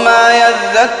وما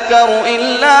يذكر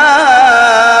إلا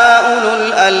أولو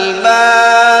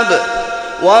الألباب.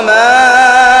 وما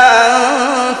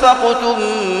أنفقتم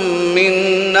من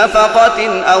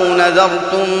نفقة أو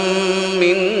نذرتم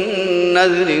من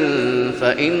نذر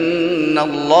فإن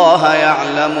الله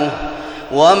يعلمه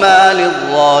وما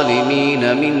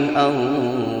للظالمين من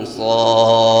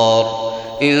أنصار.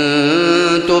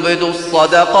 إن تبدوا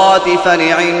الصدقات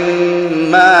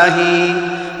فنعما هي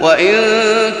وإن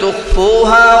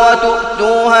تخفوها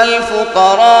وتؤتوها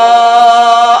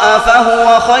الفقراء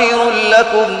فهو خير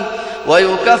لكم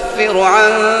ويكفر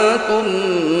عنكم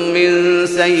من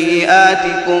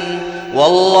سيئاتكم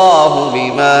والله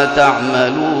بما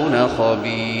تعملون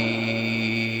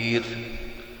خبير.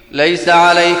 ليس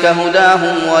عليك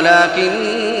هداهم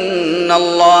ولكن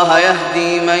الله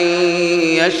يهدي من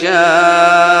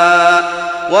يشاء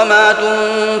وما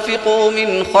تنفقوا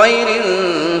من خير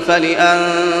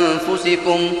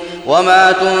فلأنفسكم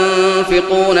وما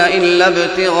تنفقون إلا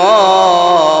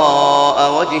ابتغاء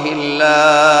وجه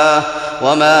الله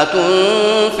وما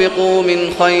تنفقوا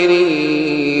من خير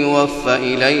يوفى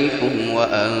إليكم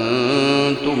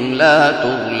وأنتم لا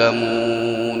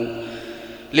تظلمون.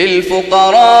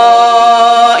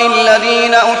 للفقراء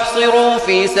الذين أحصروا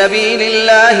في سبيل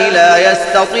الله لا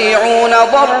يستطيعون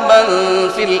ضربا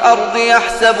في الأرض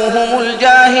يحسبهم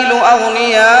الجاهل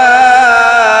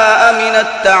أغنياء من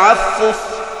التعفف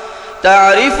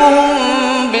تعرفهم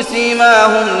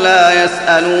بسيماهم لا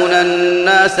يسألون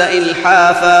الناس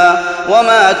إلحافا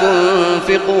وما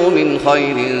تنفقوا من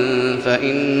خير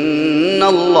فإن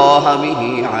الله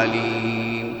به عليم.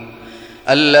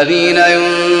 الذين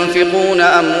ينفقون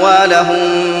أموالهم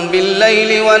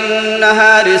بالليل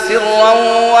والنهار سرا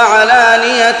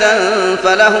وعلانية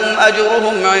فلهم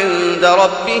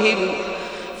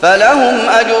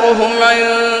أجرهم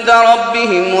عند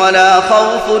ربهم ولا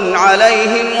خوف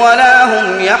عليهم ولا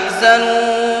هم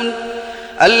يحزنون.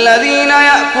 الذين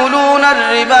يأكلون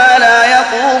الربا لا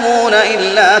يقومون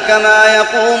إلا كما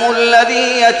يقوم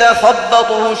الذي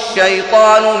يتخبطه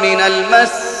الشيطان من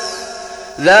المس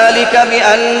ذلك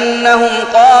بأنهم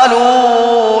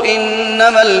قالوا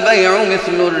إنما البيع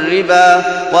مثل الربا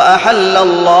وأحل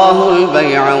الله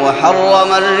البيع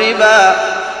وحرم الربا.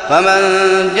 فمن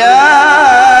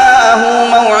جاءه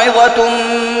موعظة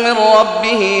من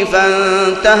ربه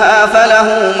فانتهى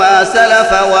فله ما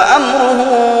سلف وأمره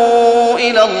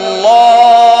إلى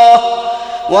الله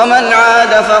ومن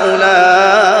عاد فأولئك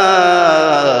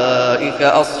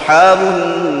أصحاب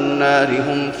النار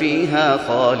هم فيها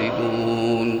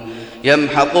خالدون.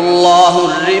 يمحق الله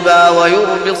الربا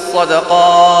ويربي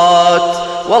الصدقات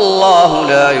والله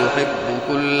لا يحب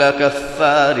كل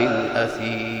كفار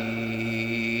أثيم.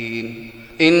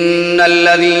 إن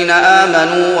الذين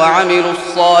آمنوا وعملوا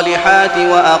الصالحات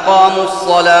وأقاموا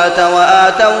الصلاة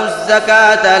وآتوا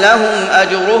الزكاة لهم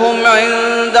أجرهم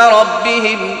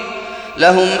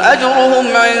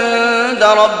عند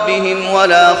ربهم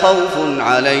ولا خوف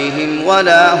عليهم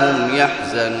ولا هم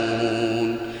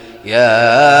يحزنون.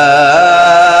 يا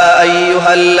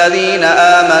أيها الذين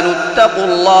آمنوا اتقوا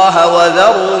الله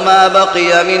وذروا ما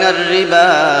بقي من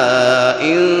الربا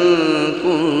إن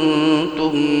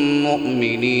كنتم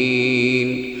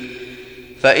مؤمنين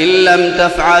فإن لم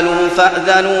تفعلوا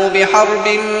فأذنوا بحرب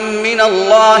من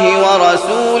الله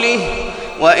ورسوله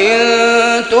وإن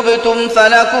تبتم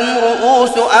فلكم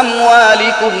رؤوس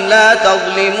أموالكم لا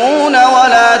تظلمون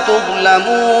ولا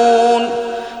تظلمون.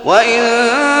 وإن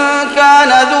كان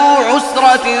ذو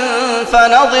عسرة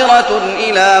فنظرة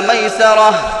إلى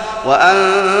ميسرة وأن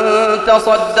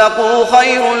تصدقوا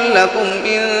خير لكم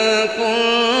إن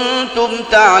كنتم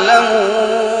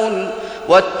تعلمون.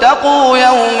 واتقوا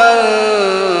يوما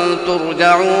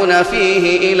ترجعون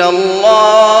فيه إلى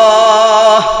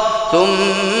الله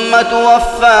ثم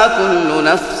توفى كل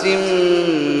نفس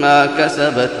ما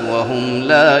كسبت وهم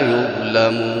لا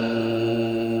يظلمون.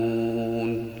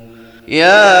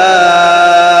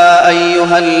 يا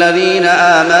أيها الذين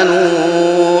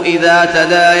آمنوا إذا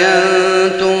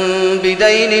تداينتم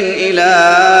بدين إلى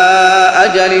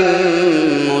أجل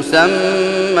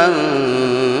مسمى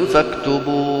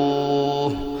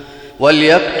فاكتبوه،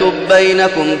 وليكتب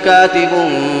بينكم كاتب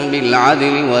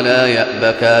بالعدل ولا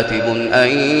يأب كاتب أن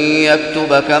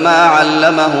يكتب كما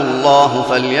علمه الله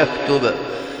فليكتب،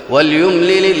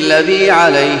 وليملل الذي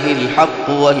عليه الحق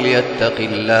وليتق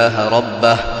الله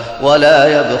ربه ولا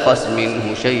يبخس منه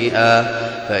شيئا،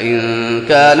 فإن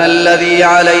كان الذي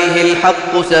عليه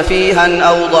الحق سفيها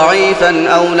أو ضعيفا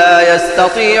أو لا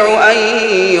يستطيع أن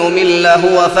يمل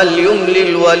هو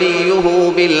فليملل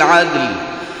وليه بالعدل،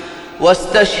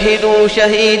 واستشهدوا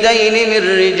شهيدين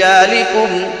من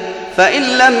رجالكم، فإن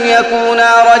لم يكونا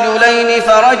رجلين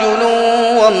فرجل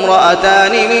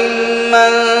وامرأتان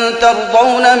ممن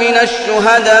ترضون من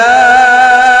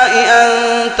الشهداء أن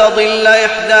تضل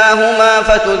إحداهما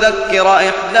فتذكر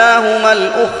إحداهما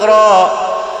الأخرى،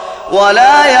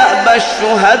 ولا يأبى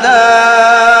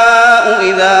الشهداء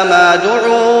إذا ما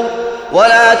دعوا،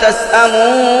 ولا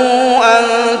تسأموا أن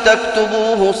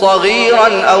تكتبوه صغيرا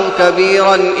أو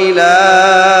كبيرا إلى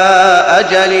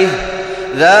أجله،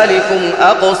 ذلكم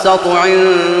أقسط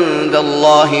عند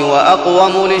الله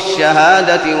وأقوم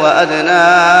للشهادة وأدنى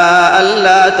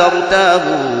ألا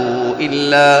ترتابوا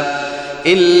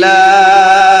إلا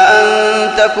أن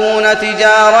تكون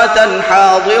تجارة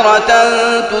حاضرة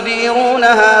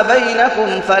تديرونها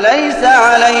بينكم فليس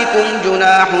عليكم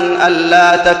جناح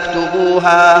ألا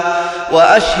تكتبوها،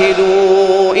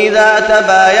 وأشهدوا إذا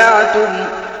تبايعتم،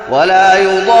 ولا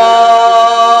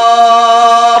يضار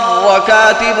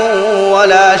كاتب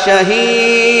ولا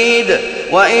شهيد،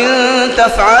 وإن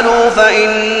تفعلوا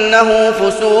فإنه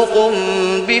فسوق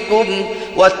بكم،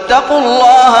 واتقوا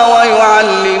الله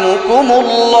ويعلمكم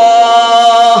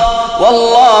الله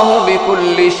والله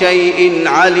بكل شيء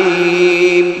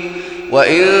عليم.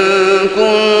 وإن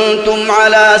كنتم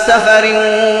على سفر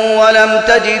ولم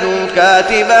تجدوا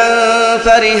كاتبا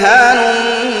فرهان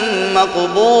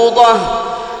مقبوضة،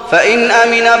 فإن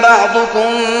أمن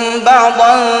بعضكم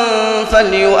بعضا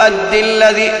فليؤد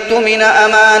الذي اؤتمن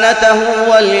أمانته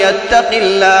وليتق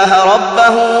الله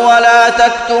ربه ولا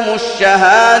تكتموا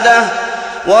الشهادة،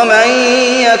 ومن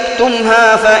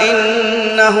يكتمها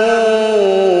فإنه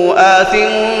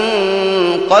آثم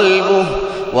قلبه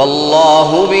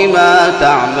والله بما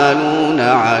تعملون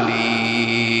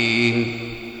عليم.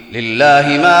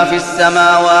 لله ما في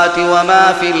السماوات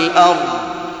وما في الأرض،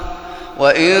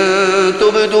 وإن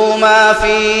تبدوا ما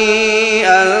في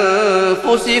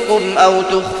أنفسكم أو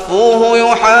تخفوه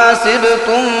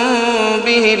يحاسبكم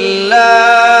به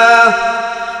الله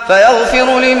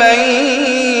فيغفر لمن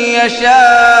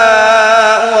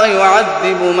يشاء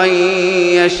ويعذب من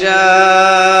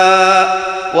يشاء،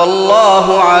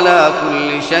 والله على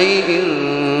كل شيء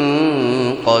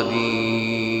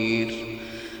قدير.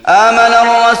 آمن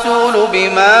الرسول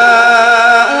بما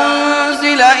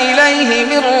أنزل إليه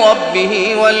من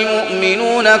ربه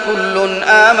والمؤمنون كل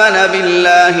آمن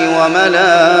بالله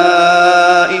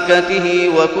وملائكته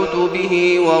وكتبه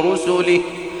ورسله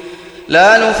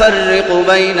لا نفرق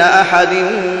بين أحد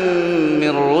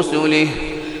من رسله،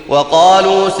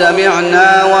 وقالوا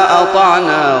سمعنا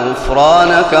وأطعنا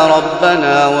غفرانك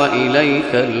ربنا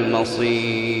وإليك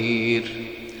المصير.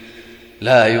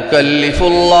 لا يكلف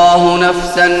الله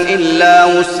نفسا إلا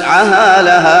وسعها،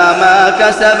 لها ما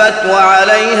كسبت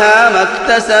وعليها ما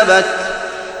اكتسبت،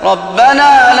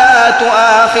 ربنا لا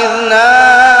تؤاخذنا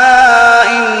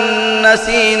إن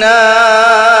نسينا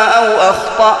أو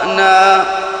أخطأنا،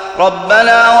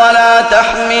 ربنا ولا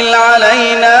تحمل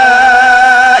علينا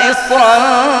إصرا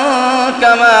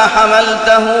كما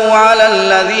حملته على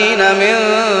الذين من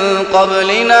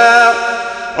قبلنا،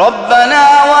 ربنا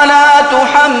ولا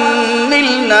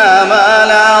تحملنا ما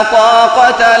لا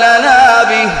طاقة لنا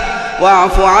به،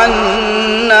 واعف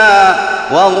عنا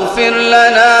واغفر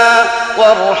لنا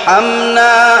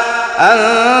وارحمنا،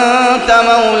 أنت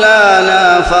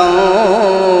مولانا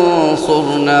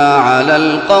فانصرنا على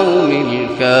القوم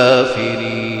الكافرين.